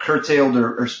 curtailed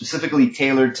or specifically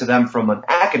tailored to them from an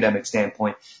academic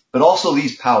standpoint, but also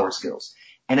these power skills.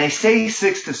 And I say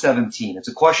 6 to 17. It's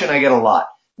a question I get a lot.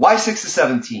 Why 6 to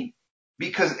 17?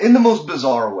 Because in the most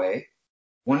bizarre way,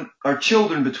 when our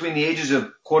children between the ages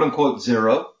of quote unquote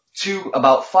 0 to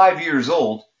about 5 years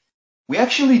old, we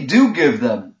actually do give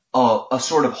them a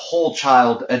sort of whole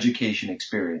child education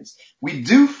experience. We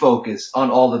do focus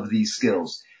on all of these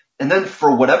skills. And then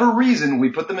for whatever reason,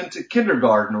 we put them into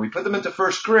kindergarten or we put them into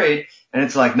first grade, and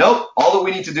it's like, nope, all that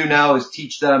we need to do now is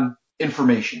teach them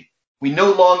information. We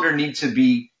no longer need to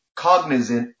be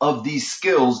cognizant of these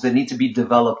skills that need to be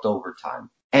developed over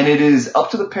time. And it is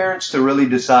up to the parents to really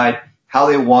decide how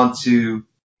they want to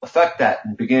affect that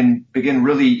and begin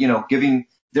really, giving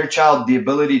their child the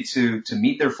ability to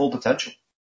meet their full potential.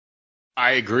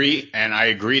 I agree, and I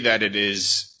agree that it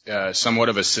is somewhat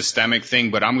of a systemic thing,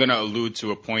 but I'm going to allude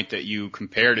to a point that you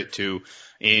compared it to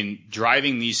in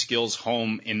driving these skills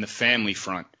home in the family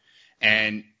front.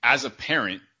 And as a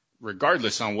parent,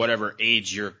 regardless on whatever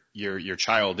age your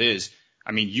child is,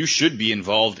 I mean, you should be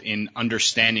involved in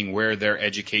understanding where their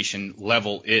education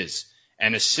level is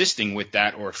and assisting with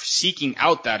that or seeking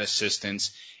out that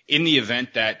assistance in the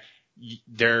event that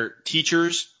their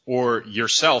teachers or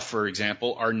yourself, for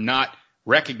example, are not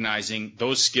recognizing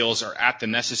those skills are at the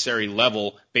necessary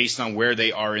level based on where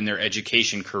they are in their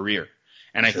education career.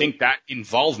 And I think that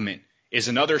involvement is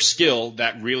another skill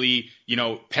that really,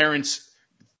 parents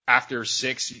after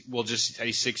we'll just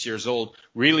say 6 years old,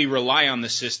 really rely on the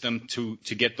system to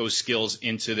get those skills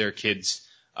into their kids'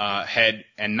 head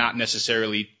and not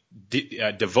necessarily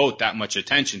devote that much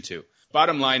attention to.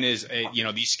 Bottom line is,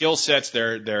 these skill sets,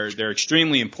 they're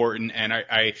extremely important. And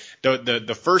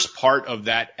the first part of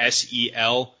that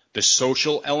SEL, the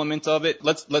social element of it,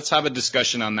 let's have a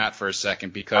discussion on that for a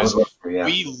second, because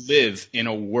we live in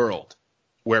a world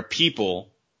where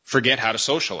people forget how to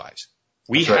socialize.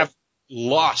 We have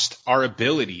lost our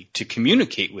ability to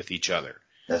communicate with each other.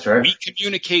 That's right. We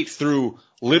communicate through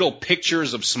little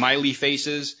pictures of smiley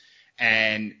faces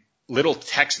and little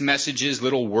text messages,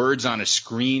 little words on a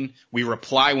screen. We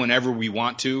reply whenever we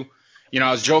want to.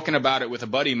 I was joking about it with a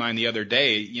buddy of mine the other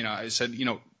day. I said,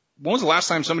 when was the last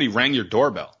time somebody rang your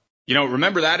doorbell?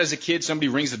 Remember that as a kid, somebody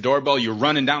rings the doorbell, you're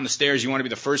running down the stairs, you want to be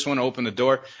the first one to open the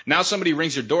door. Now somebody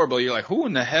rings your doorbell, you're like, who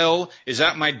in the hell is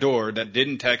at my door that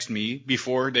didn't text me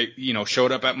before they,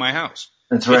 showed up at my house?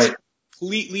 That's right. It's a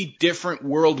completely different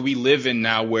world we live in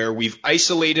now, where we've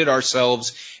isolated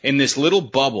ourselves in this little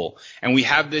bubble, and we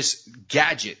have this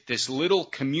gadget, this little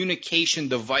communication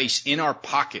device in our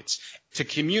pockets to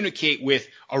communicate with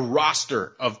a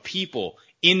roster of people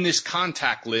in this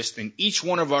contact list in each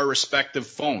one of our respective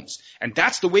phones. And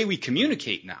that's the way we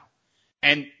communicate now.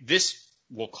 And this,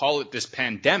 we'll call it this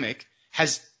pandemic,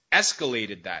 has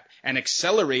escalated that and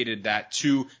accelerated that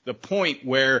to the point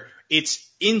where it's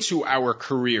into our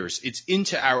careers, it's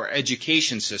into our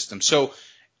education system. So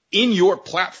in your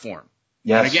platform,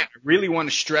 and again, I really want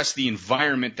to stress the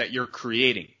environment that you're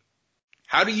creating.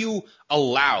 How do you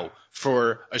allow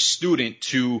for a student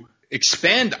to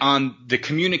expand on the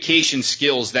communication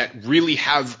skills that really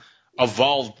have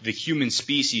evolved the human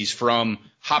species from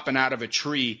hopping out of a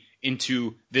tree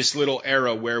into this little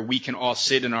era where we can all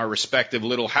sit in our respective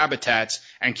little habitats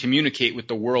and communicate with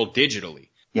the world digitally?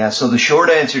 Yeah, so the short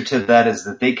answer to that is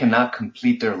that they cannot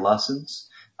complete their lessons.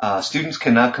 Students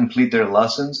cannot complete their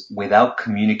lessons without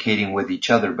communicating with each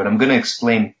other. But I'm going to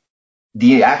explain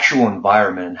the actual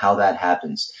environment and how that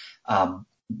happens.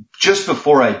 Just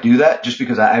before I do that, just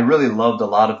because I really loved a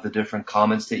lot of the different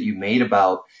comments that you made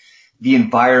about the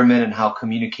environment and how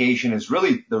communication is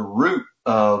really the root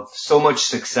of so much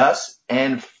success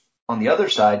and on the other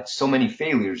side, so many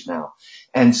failures now.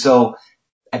 And so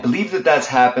I believe that that's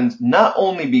happened not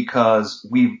only because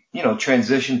we've,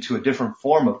 transitioned to a different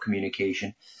form of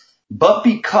communication, but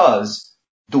because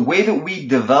the way that we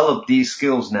develop these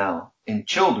skills now in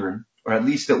children, or at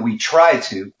least that we try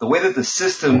to, the way that the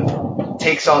system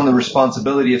takes on the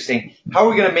responsibility of saying, how are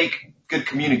we going to make good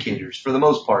communicators for the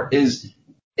most part, is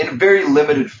in very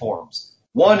limited forms.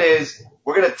 One is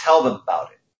we're going to tell them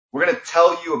about it. We're going to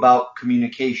tell you about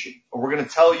communication, or we're going to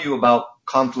tell you about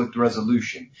conflict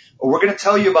resolution, or we're going to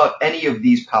tell you about any of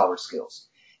these power skills.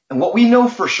 And what we know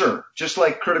for sure, just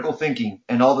like critical thinking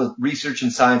and all the research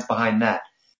and science behind that,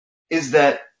 is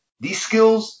that these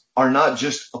skills are not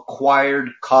just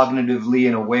acquired cognitively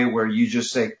in a way where you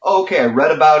just say, oh, okay, I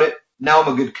read about it, now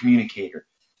I'm a good communicator.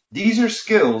 These are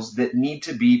skills that need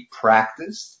to be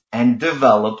practiced and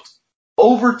developed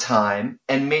over time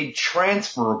and made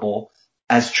transferable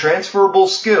as transferable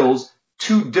skills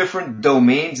to different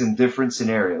domains and different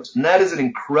scenarios. And that is an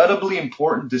incredibly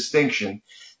important distinction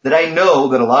that I know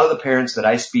that a lot of the parents that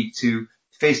I speak to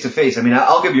face, I mean,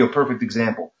 I'll give you a perfect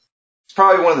example. It's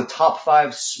probably one of the top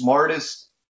 5 smartest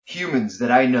humans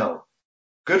that I know.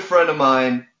 Good friend of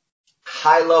mine,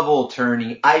 high-level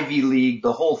attorney, Ivy League,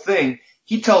 the whole thing.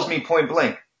 He tells me point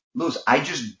blank, Lewis, I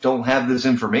just don't have this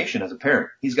information as a parent.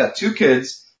 He's got 2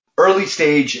 kids, early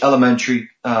stage elementary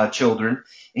children. And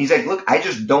he's like, look, I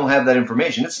just don't have that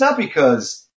information. It's not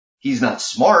because he's not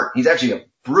smart. He's actually a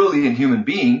brilliant human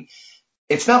being.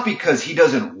 It's not because he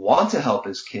doesn't want to help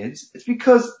his kids. It's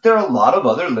because there are a lot of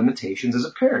other limitations as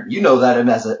a parent. You know that, and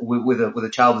with a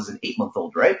child as an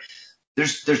 8-month-old, right?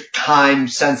 There's time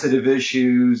sensitive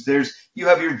issues. You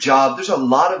have your job. There's a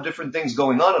lot of different things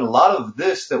going on. And a lot of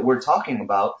this that we're talking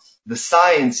about, the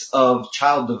science of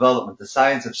child development, the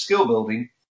science of skill building,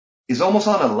 is almost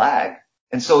on a lag.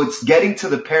 And so it's getting to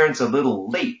the parents a little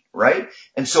late, right?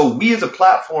 And so we as a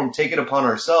platform take it upon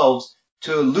ourselves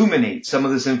to illuminate some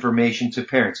of this information to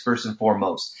parents first and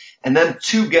foremost. And then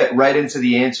to get right into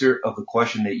the answer of the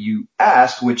question that you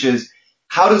asked, which is,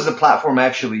 how does the platform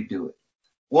actually do it?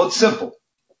 Well, it's simple.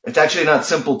 It's actually not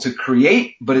simple to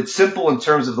create, but it's simple in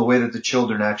terms of the way that the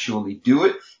children actually do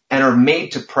it and are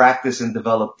made to practice and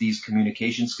develop these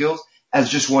communication skills. As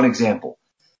just one example,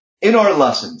 in our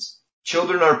lessons,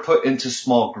 children are put into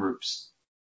small groups.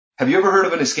 Have you ever heard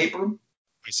of an escape room?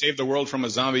 I saved the world from a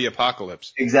zombie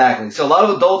apocalypse. Exactly. So a lot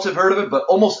of adults have heard of it, but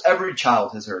almost every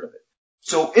child has heard of it.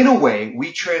 So in a way,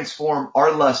 we transform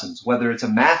our lessons, whether it's a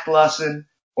math lesson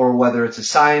or whether it's a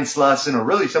science lesson or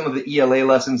really some of the ELA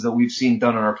lessons that we've seen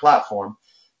done on our platform,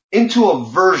 into a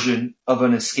version of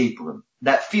an escape room.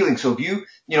 That feeling. So if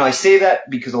I say that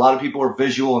because a lot of people are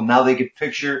visual and now they can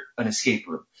picture an escape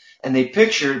room. And they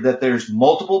picture that there's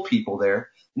multiple people there.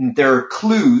 And there are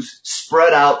clues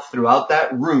spread out throughout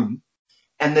that room,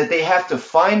 and that they have to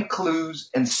find clues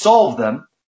and solve them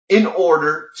in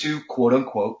order to, quote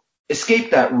unquote,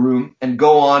 escape that room and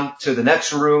go on to the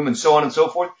next room and so on and so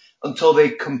forth until they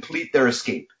complete their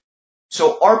escape.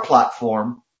 So our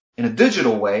platform, in a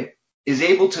digital way, is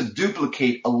able to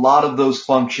duplicate a lot of those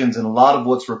functions and a lot of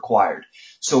what's required.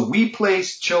 So we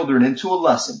place children into a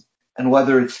lesson, and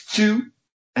whether it's two,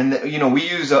 and we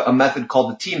use a method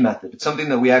called the team method. It's something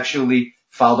that we actually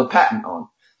filed a patent on.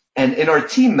 And in our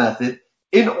team method,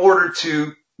 in order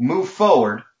to move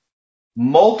forward,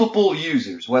 multiple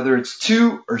users, whether it's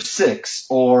 2 or 6,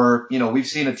 or, we've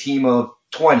seen a team of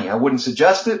 20. I wouldn't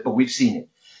suggest it, but we've seen it.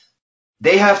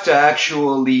 They have to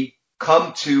actually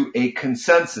come to a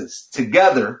consensus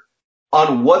together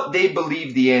on what they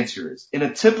believe the answer is. In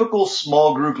a typical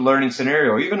small group learning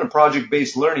scenario, or even a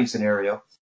project-based learning scenario,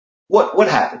 what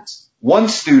happens? One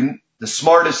student, the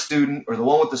smartest student, or the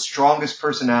one with the strongest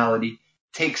personality,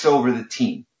 takes over the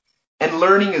team. And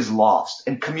learning is lost,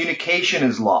 and communication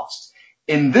is lost.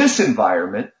 In this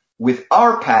environment, with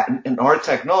our patent and our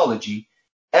technology,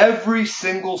 every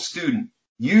single student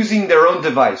using their own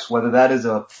device, whether that is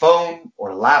a phone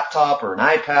or a laptop or an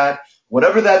iPad,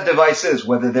 whatever that device is,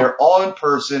 whether they're all in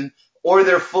person or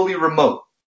they're fully remote,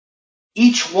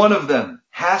 each one of them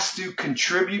has to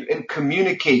contribute and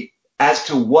communicate as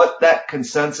to what that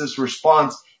consensus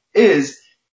response is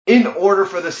in order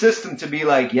for the system to be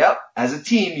like, yep, as a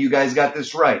team, you guys got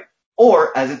this right.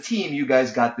 Or as a team, you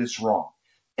guys got this wrong.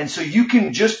 And so you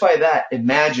can just by that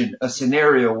imagine a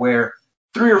scenario where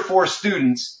 3 or 4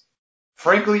 students,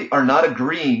 frankly, are not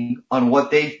agreeing on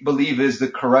what they believe is the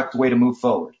correct way to move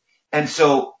forward. And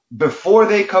so before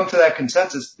they come to that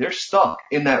consensus, they're stuck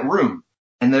in that room.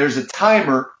 And there's a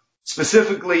timer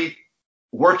specifically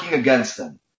working against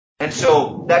them. And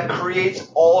so that creates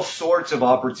all sorts of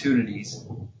opportunities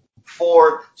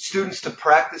for students to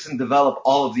practice and develop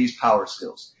all of these power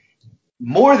skills.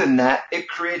 More than that, it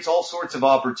creates all sorts of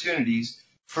opportunities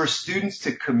for students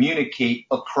to communicate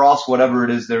across whatever it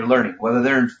is they're learning, whether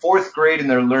they're in 4th grade and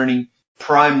they're learning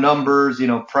prime numbers,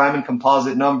 prime and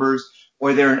composite numbers,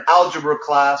 or they're in algebra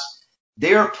class.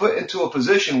 They are put into a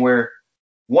position where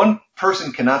one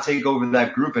person cannot take over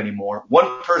that group anymore.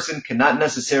 One person cannot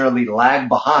necessarily lag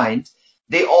behind.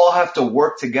 They all have to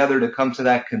work together to come to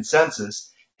that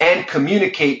consensus and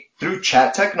communicate through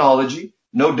chat technology,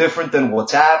 no different than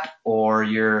WhatsApp or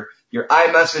your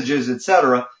iMessages,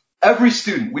 etc. Every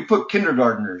student, we put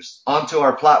kindergartners onto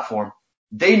our platform.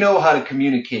 They know how to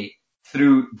communicate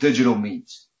through digital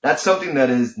means. That's something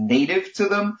that is native to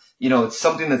them. It's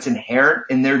something that's inherent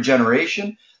in their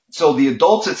generation. So the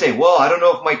adults that say, well, I don't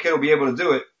know if my kid will be able to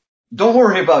do it. Don't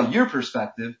worry about your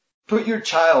perspective. Put your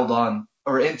child on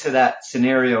or into that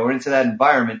scenario or into that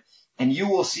environment, and you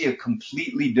will see a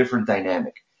completely different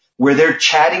dynamic where they're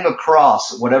chatting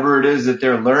across whatever it is that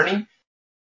they're learning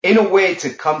in a way to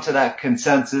come to that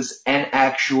consensus and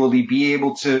actually be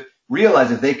able to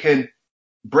realize if they can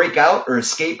break out or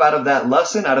escape out of that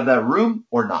lesson, out of that room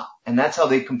or not. And that's how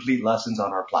they complete lessons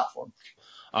on our platform.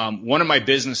 One of my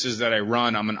businesses that I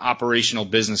run, I'm an operational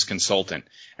business consultant.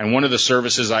 And one of the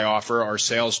services I offer are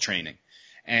sales training.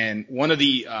 And one of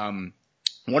the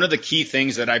one of the key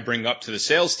things that I bring up to the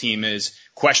sales team is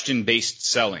question-based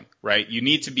selling, right? You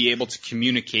need to be able to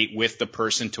communicate with the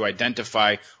person to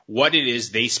identify what it is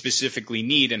they specifically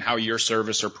need and how your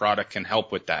service or product can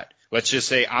help with that. Let's just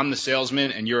say I'm the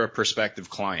salesman and you're a prospective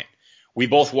client. We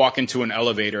both walk into an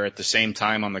elevator at the same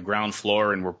time on the ground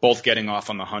floor, and we're both getting off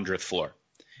on the 100th floor.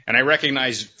 And I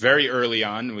recognize very early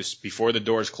on, it was before the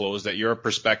doors closed, that you're a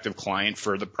prospective client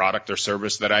for the product or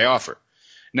service that I offer.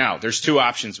 Now, there's two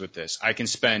options with this. I can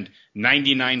spend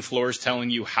 99 floors telling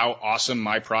you how awesome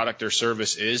my product or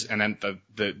service is, and then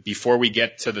before we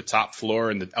get to the top floor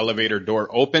and the elevator door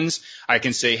opens, I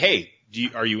can say, hey,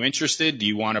 are you interested? Do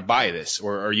you want to buy this?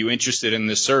 Or are you interested in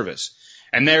this service?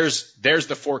 And there's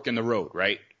the fork in the road,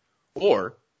 right?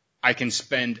 Or I can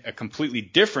spend a completely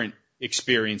different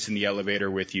experience in the elevator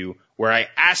with you where I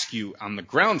ask you on the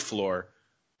ground floor,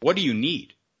 what do you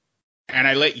need? And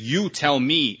I let you tell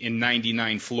me in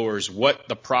 99 floors what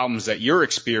the problems that you're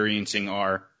experiencing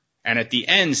are. And at the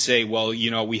end say, well,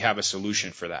 we have a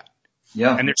solution for that.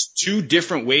 Yeah. And there's two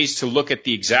different ways to look at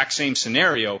the exact same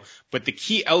scenario, but the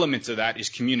key element of that is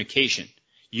communication.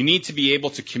 You need to be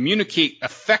able to communicate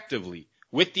effectively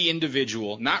with the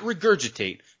individual, not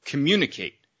regurgitate,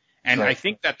 communicate. And Right. I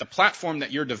think that the platform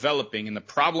that you're developing and the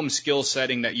problem skill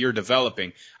setting that you're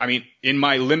developing, I mean, in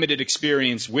my limited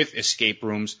experience with escape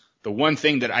rooms, the one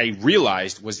thing that I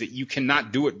realized was that you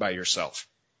cannot do it by yourself.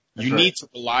 You need to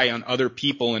rely on other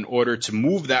people in order to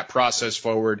move that process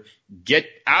forward, get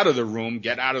out of the room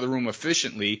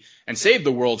efficiently, and save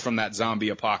the world from that zombie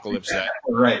apocalypse.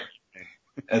 Right.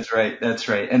 That's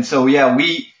right. And so, yeah,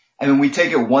 we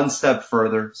take it one step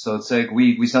further. So it's like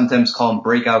we sometimes call them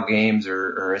breakout games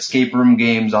or escape room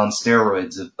games on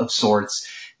steroids of sorts,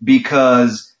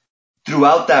 because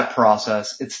throughout that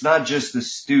process, it's not just the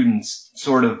students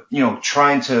sort of,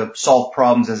 trying to solve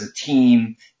problems as a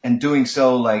team and doing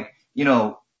so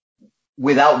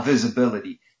without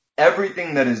visibility.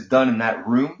 Everything that is done in that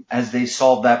room as they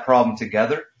solve that problem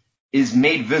together is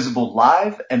made visible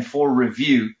live and for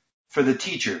review for the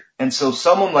teacher. And so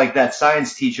someone like that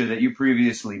science teacher that you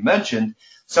previously mentioned,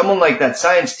 someone like that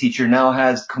science teacher now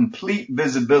has complete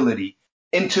visibility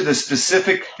into the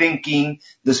specific thinking,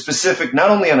 the specific, not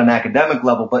only on an academic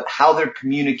level, but how they're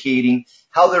communicating,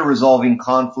 how they're resolving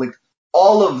conflict.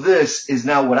 All of this is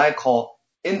now what I call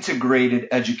integrated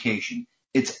education.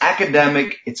 It's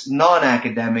academic, it's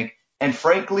non-academic, and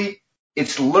frankly,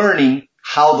 it's learning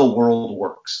how the world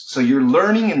works. So you're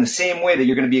learning in the same way that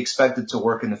you're going to be expected to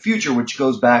work in the future, which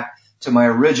goes back to my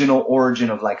original origin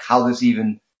of how this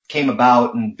even came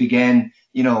about and began,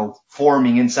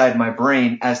 forming inside my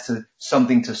brain as to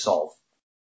something to solve.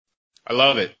 I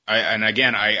love it.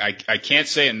 I can't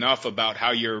say enough about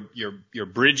how you're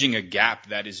bridging a gap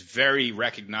that is very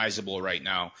recognizable right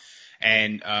now.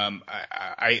 And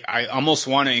I almost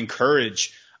want to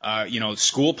encourage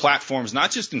school platforms,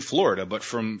 not just in Florida, but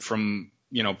from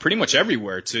pretty much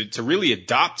everywhere, to really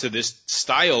adopt to this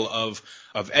style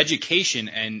of education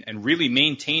and really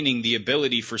maintaining the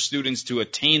ability for students to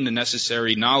attain the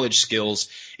necessary knowledge skills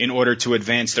in order to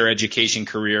advance their education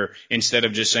career, instead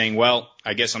of just saying, well,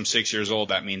 I guess I'm 6 years old,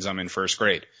 that means I'm in first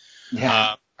grade.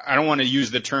 Yeah. I don't want to use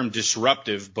the term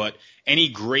disruptive, but any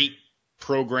great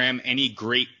program, any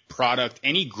great product,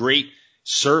 any great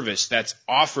service that's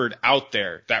offered out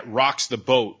there that rocks the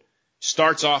boat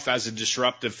starts off as a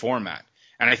disruptive format.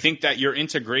 And I think that your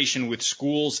integration with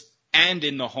schools and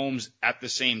in the homes at the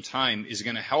same time is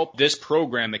going to help this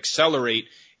program accelerate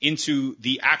into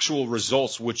the actual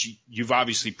results, which you've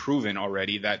obviously proven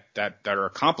already that are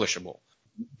accomplishable.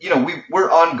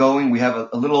 We're ongoing. We have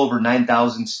a little over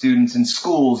 9,000 students in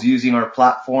schools using our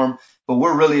platform, but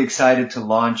we're really excited to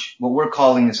launch what we're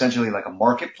calling essentially like a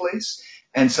marketplace.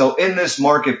 And so in this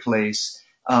marketplace,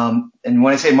 and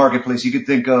when I say marketplace, you could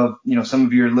think of, some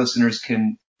of your listeners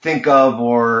can think of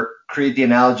or create the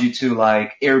analogy to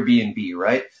like Airbnb,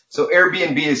 right? So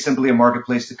Airbnb is simply a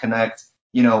marketplace to connect,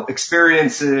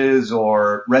 experiences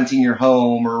or renting your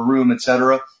home or a room,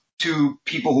 etc., to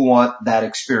people who want that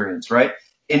experience, right?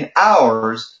 In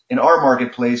our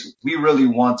marketplace, we really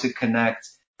want to connect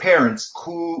parents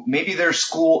who maybe their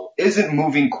school isn't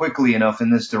moving quickly enough in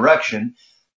this direction,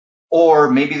 or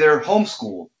maybe they're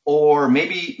homeschooled, or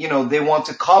maybe, they want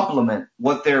to complement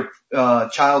what their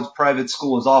child's private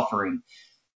school is offering.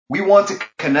 We want to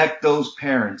connect those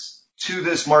parents to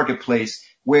this marketplace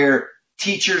where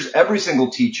teachers, every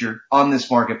single teacher on this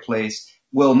marketplace,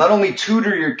 will not only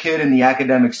tutor your kid in the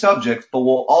academic subject, but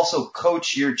will also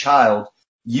coach your child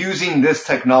using this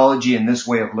technology and this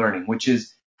way of learning, which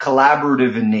is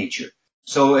collaborative in nature.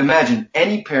 So imagine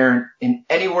any parent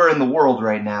anywhere in the world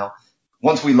right now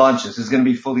once we launch this, it's going to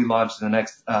be fully launched in the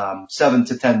next 7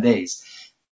 to 10 days,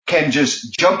 can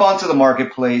just jump onto the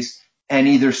marketplace and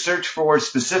either search for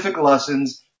specific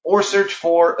lessons or search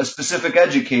for a specific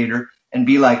educator and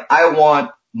be like, I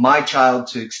want my child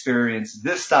to experience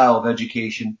this style of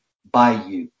education by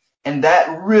you. And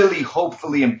that really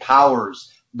hopefully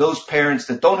empowers those parents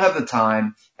that don't have the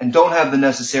time and don't have the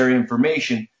necessary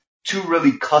information to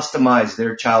really customize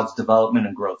their child's development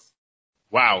and growth.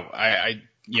 Wow.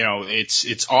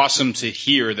 It's awesome to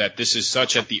hear that this is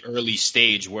such at the early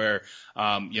stage where,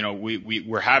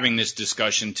 we're having this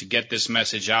discussion to get this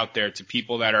message out there to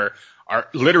people that are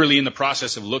literally in the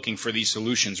process of looking for these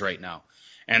solutions right now.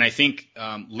 And I think,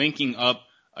 linking up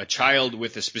a child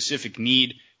with a specific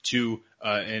need to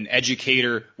an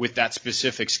educator with that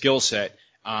specific skill set,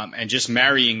 and just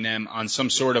marrying them on some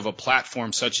sort of a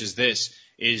platform such as this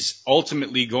is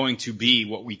ultimately going to be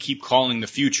what we keep calling the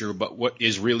future, but what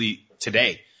is really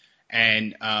today.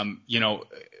 And,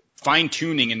 fine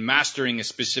tuning and mastering a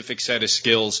specific set of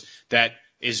skills that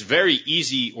is very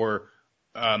easy or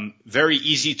very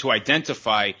easy to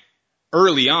identify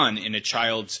early on in a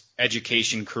child's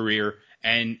education career,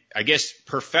 and I guess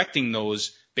perfecting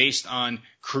those based on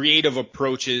creative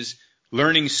approaches,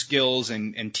 learning skills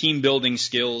and team building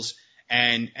skills,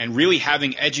 and really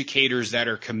having educators that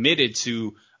are committed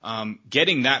to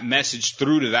getting that message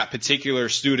through to that particular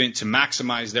student to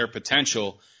maximize their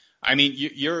potential. I mean,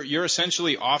 you're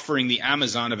essentially offering the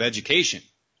Amazon of education.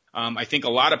 I think a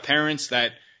lot of parents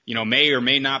that may or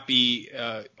may not be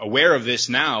aware of this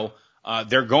now,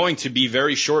 they're going to be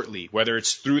very shortly, whether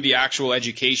it's through the actual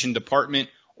education department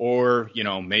or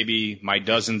maybe my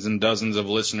dozens and dozens of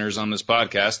listeners on this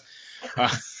podcast.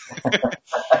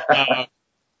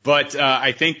 But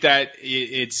I think that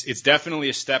it's definitely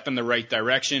a step in the right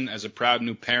direction as a proud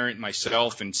new parent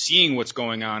myself, and seeing what's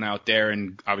going on out there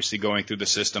and obviously going through the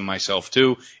system myself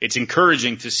too. It's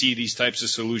encouraging to see these types of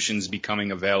solutions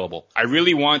becoming available. I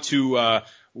really want to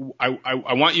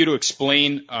I want you to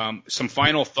explain some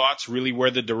final thoughts, really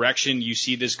where the direction you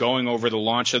see this going over the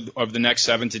launch of the next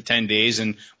 7 to 10 days,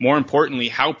 and more importantly,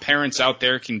 how parents out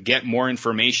there can get more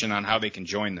information on how they can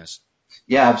join this.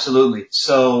 Yeah, absolutely.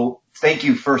 So thank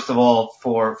you, first of all,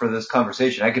 for this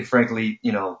conversation. I could frankly,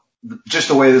 just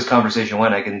the way this conversation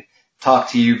went, I can talk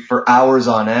to you for hours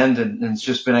on end, and it's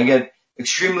just been, I get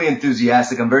extremely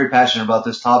enthusiastic. I'm very passionate about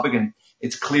this topic, and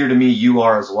it's clear to me you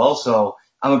are as well. So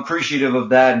I'm appreciative of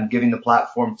that and giving the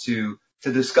platform to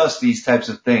discuss these types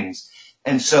of things.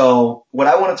 And so what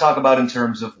I want to talk about in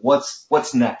terms of what's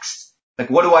next, like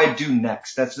what do I do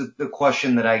next? That's the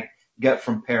question that I get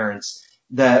from parents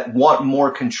that want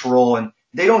more control, and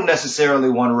they don't necessarily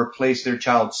want to replace their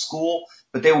child's school,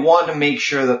 but they want to make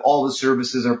sure that all the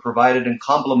services are provided and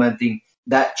complementing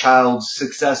that child's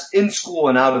success in school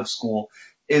and out of school.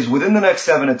 Is within the next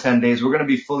 7 to 10 days, we're going to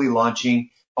be fully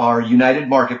launching our United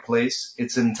Marketplace.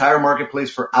 It's an entire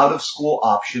marketplace for out of school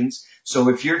options. So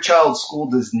if your child's school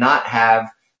does not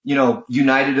have,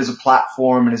 United as a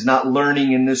platform and is not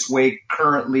learning in this way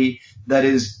currently, that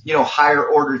is, higher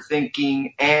order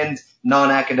thinking and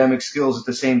non-academic skills at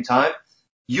the same time,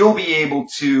 you'll be able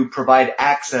to provide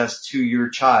access to your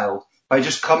child by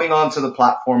just coming onto the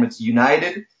platform. It's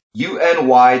United,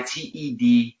 UNYTED.co.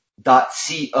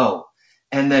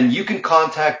 And then you can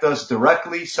contact us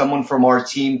directly. Someone from our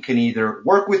team can either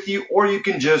work with you, or you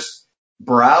can just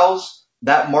browse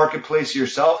that marketplace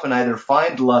yourself and either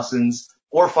find lessons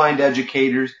or find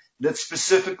educators that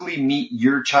specifically meet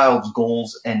your child's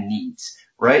goals and needs,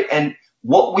 right? And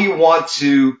what we want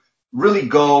to really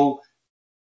go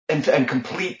and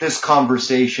complete this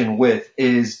conversation with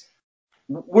is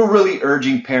we're really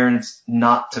urging parents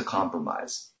not to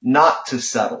compromise, not to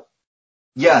settle.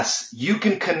 Yes, you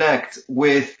can connect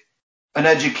with an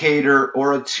educator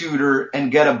or a tutor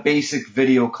and get a basic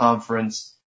video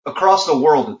conference across the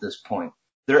world at this point.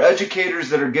 There are educators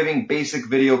that are giving basic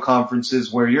video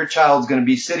conferences where your child's going to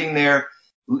be sitting there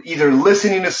either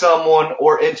listening to someone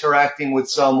or interacting with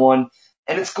someone,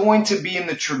 and it's going to be in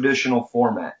the traditional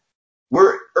format.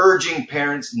 We're urging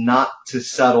parents not to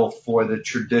settle for the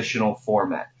traditional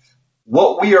format.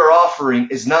 What we are offering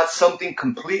is not something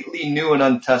completely new and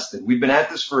untested. We've been at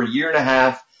this for a year and a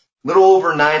half. Little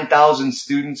over 9,000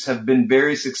 students have been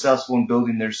very successful in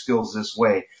building their skills this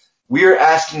way. We are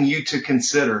asking you to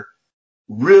consider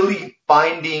really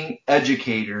finding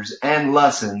educators and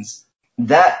lessons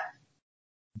that,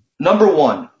 number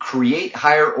one, create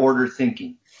higher order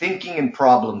thinking and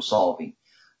problem solving.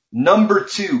 Number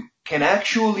two, can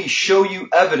actually show you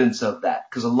evidence of that.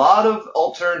 Because a lot of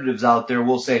alternatives out there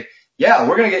will say, yeah,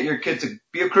 we're going to get your kid to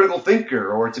be a critical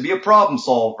thinker or to be a problem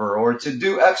solver or to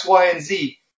do X, Y, and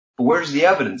Z. But where's the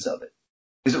evidence of it?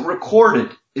 Is it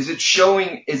recorded? Is it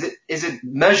showing? Is it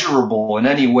measurable in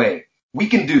any way? We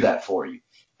can do that for you.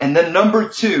 And then number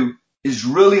two is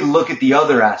really look at the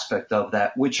other aspect of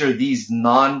that, which are these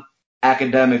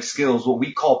non-academic skills, what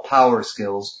we call power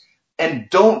skills. And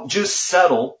don't just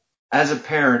settle as a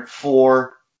parent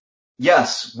for,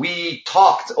 yes, we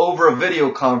talked over a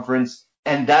video conference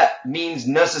and that means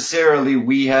necessarily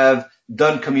we have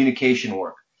done communication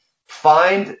work.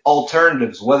 Find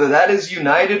alternatives, whether that is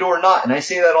United or not, and I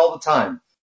say that all the time,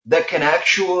 that can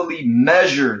actually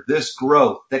measure this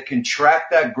growth, that can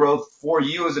track that growth for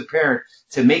you as a parent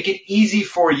to make it easy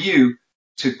for you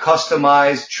to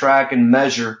customize, track, and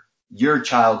measure your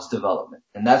child's development.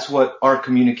 And that's what our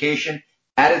communication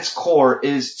at its core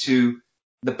is to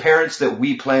the parents that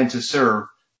we plan to serve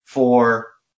for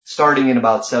starting in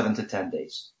about 7 to 10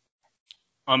 days.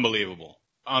 Unbelievable.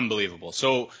 Unbelievable.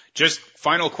 So just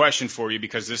final question for you,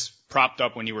 because this propped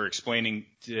up when you were explaining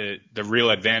the real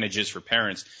advantages for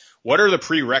parents. What are the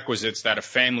prerequisites that a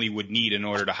family would need in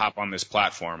order to hop on this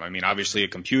platform? I mean, obviously a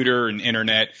computer, an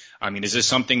internet. I mean, is this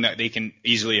something that they can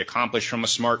easily accomplish from a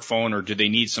smartphone, or do they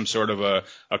need some sort of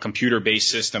a computer-based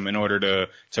system in order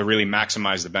to really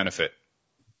maximize the benefit?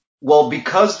 Well,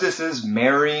 because this is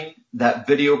marrying that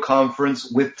video conference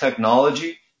with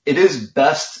technology, it is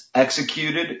best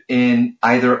executed in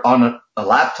either on a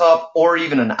laptop or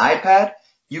even an iPad.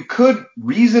 You could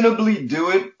reasonably do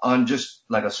it on just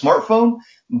like a smartphone,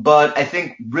 but I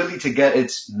think really to get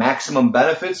its maximum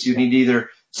benefits, you need either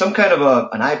some kind of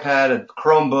an iPad, a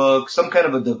Chromebook, some kind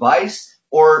of a device,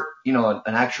 or, an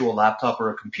actual laptop or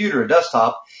a computer, a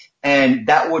desktop, and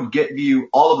that would get you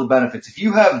all of the benefits. If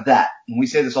you have that, and we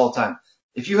say this all the time,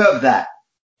 if you have that,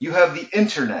 you have the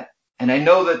internet. And I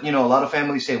know that, a lot of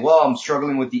families say, well, I'm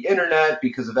struggling with the internet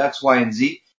because of X, Y, and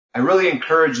Z. I really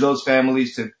encourage those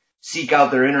families to seek out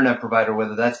their internet provider,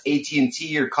 whether that's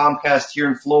AT&T or Comcast here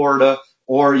in Florida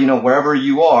or, wherever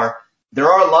you are. There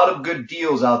are a lot of good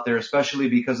deals out there, especially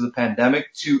because of the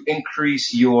pandemic, to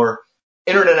increase your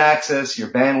internet access, your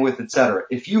bandwidth, etc.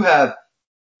 If you have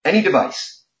any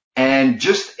device and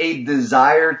just a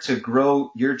desire to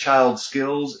grow your child's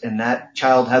skills, and that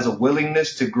child has a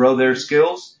willingness to grow their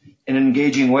skills in an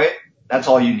engaging way, that's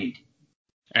all you need.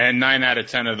 And 9 out of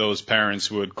 10 of those parents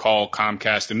would call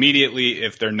Comcast immediately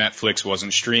if their Netflix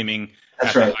wasn't streaming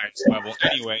at the highest level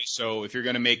anyway. So if you're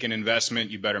going to make an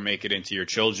investment, you better make it into your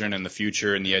children and the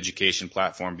future and the education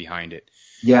platform behind it.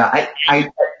 Yeah,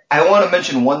 I want to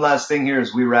mention one last thing here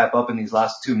as we wrap up in these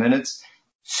last 2 minutes.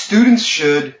 Students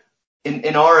should,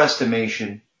 in our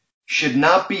estimation, should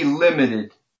not be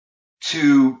limited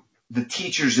to the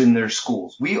teachers in their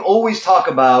schools. We always talk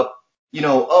about,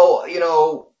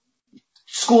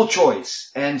 school choice,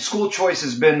 and school choice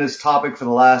has been this topic for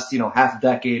the last, half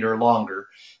decade or longer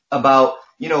about,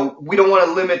 we don't want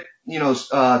to limit,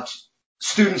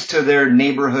 students to their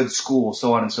neighborhood school,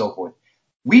 so on and so forth.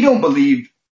 We don't believe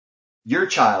your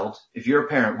child, if you're a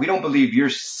parent, we don't believe your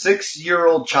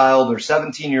 6-year-old child or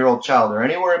 17-year-old child or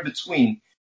anywhere in between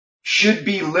should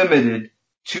be limited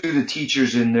to the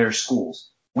teachers in their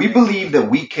schools. We believe that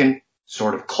we can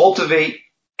sort of cultivate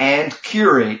and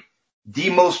curate the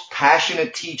most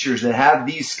passionate teachers that have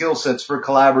these skill sets for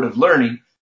collaborative learning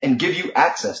and give you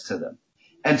access to them.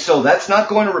 And so that's not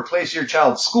going to replace your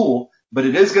child's school, but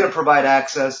it is going to provide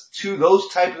access to those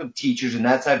types of teachers and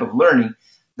that type of learning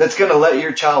that's going to let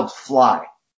your child fly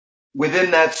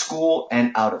within that school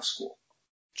and out of school.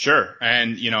 Sure.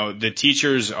 And, the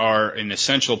teachers are an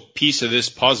essential piece of this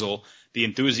puzzle. The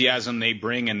enthusiasm they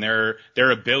bring and their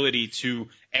ability to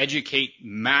educate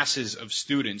masses of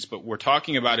students. But we're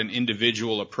talking about an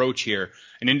individual approach here,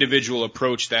 an individual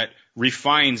approach that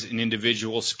refines an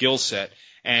individual skill set.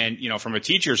 And, from a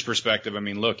teacher's perspective, I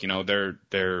mean, look,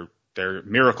 they're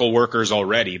miracle workers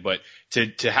already, but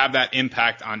to have that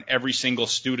impact on every single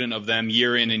student of them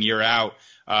year in and year out,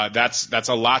 that's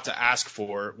a lot to ask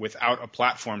for without a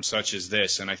platform such as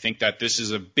this. And I think that this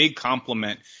is a big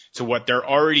compliment to what they're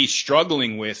already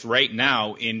struggling with right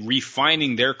now in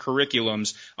refining their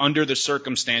curriculums under the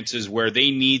circumstances where they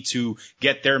need to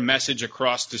get their message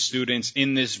across to students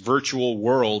in this virtual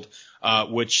world,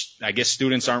 which I guess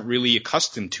students aren't really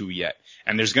accustomed to yet.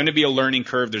 And there's going to be a learning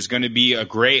curve. There's going to be a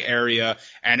gray area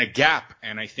and a gap.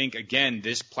 And I think, again,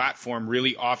 this platform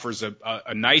really offers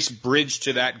a nice bridge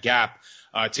to that gap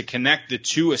to connect the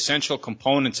two essential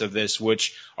components of this,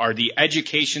 which are the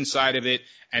education side of it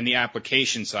and the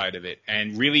application side of it,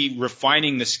 and really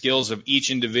refining the skills of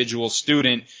each individual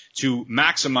student to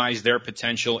maximize their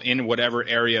potential in whatever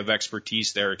area of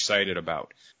expertise they're excited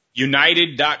about.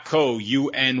 United.co,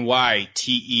 UNYTED.co,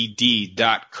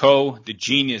 the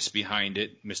genius behind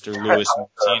it, Mr. Luis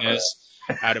Martinez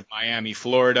out of Miami,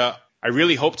 Florida. I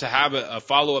really hope to have a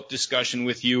follow-up discussion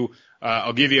with you.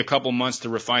 I'll give you a couple months to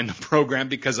refine the program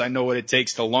because I know what it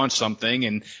takes to launch something,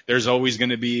 and there's always going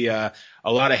to be a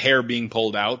lot of hair being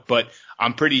pulled out. But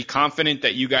I'm pretty confident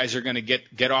that you guys are going to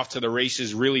get off to the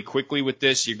races really quickly with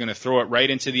this. You're going to throw it right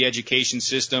into the education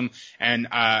system, and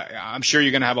I'm sure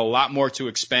you're going to have a lot more to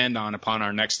expand on upon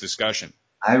our next discussion.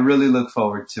 I really look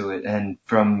forward to it. And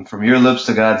from your lips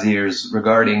to God's ears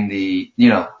regarding the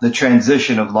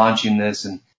transition of launching this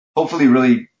and hopefully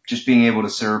really just being able to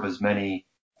serve as many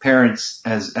parents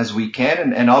as we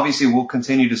can. And obviously we'll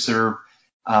continue to serve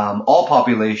all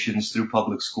populations through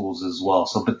public schools as well.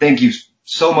 So, but thank you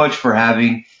so much for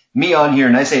having me on here.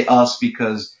 And I say us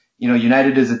because,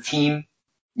 United is a team,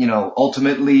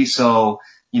 ultimately. So,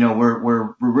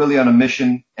 we're really on a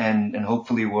mission and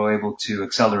hopefully we're able to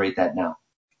accelerate that now.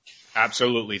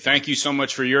 Absolutely. Thank you so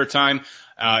much for your time.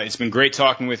 It's been great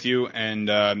talking with you. And,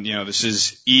 this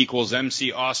is E =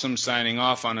 MC Awesome signing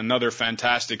off on another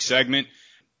fantastic segment.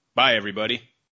 Bye, everybody.